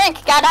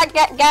 Got height.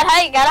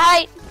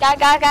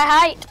 Got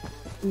height.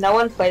 No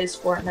one plays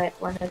Fortnite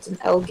when it's an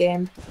L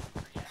game.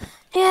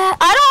 Yeah,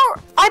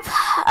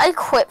 I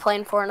quit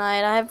playing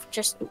Fortnite.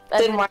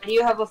 Then why do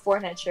you have a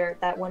Fortnite shirt?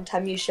 That one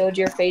time you showed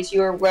your face,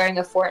 you were wearing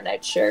a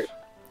Fortnite shirt.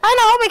 I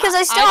know because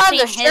I still I've have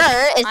the seen his-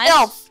 shirt. It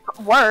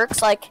still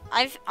works. Like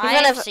I've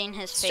if seen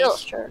his still a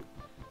face. shirt.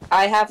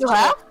 I have You to.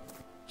 have?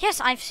 Yes,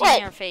 I've seen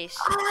Wait. your face.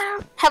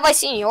 Have I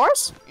seen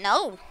yours?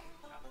 No.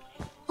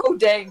 Oh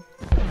dang.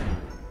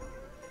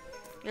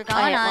 You're I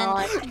going hate my on.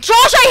 life.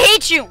 Josh, I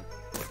hate you!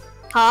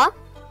 Huh?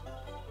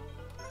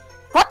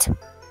 What?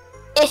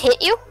 It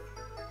hit you?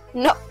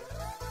 No.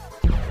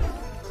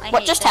 I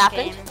What hate just this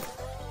happened? game.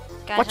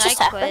 Guys, What just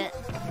I happened?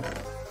 quit.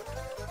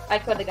 I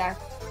killed a guy.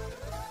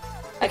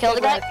 I killed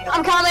the one guy. in yellow.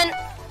 I'm coming.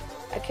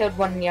 I killed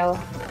one in yellow.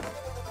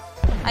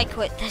 I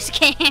quit this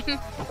game.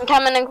 I'm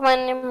coming.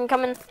 I'm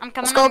coming.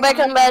 Let's go I'm break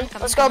coming, his bed. I'm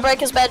coming, Let's go break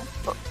his bed.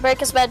 Break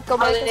his bed. Go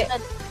break they- his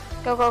bed.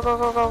 Go.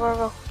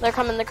 They're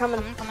coming. Coming.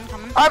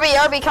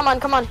 RB, come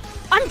on.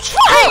 I'm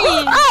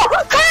trying!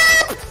 Oh,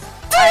 crap!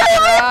 I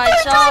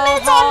tried so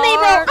diamonds on me,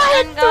 bro. hard I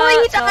had and 3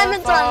 got so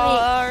diamonds on me.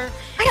 far.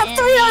 I got In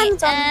 3 the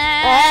diamonds on me. end,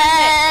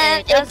 And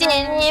it doesn't-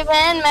 didn't even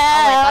Oh wait, that's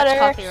matter.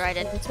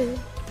 copyrighted.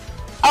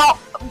 Oh.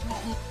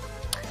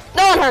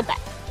 No one heard that.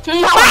 No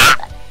one heard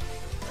that.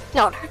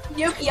 No one heard that.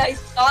 Yuki, I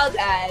saw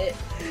that.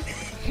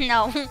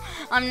 No,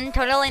 I'm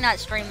totally not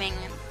streaming.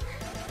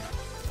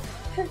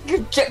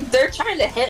 They're trying to hit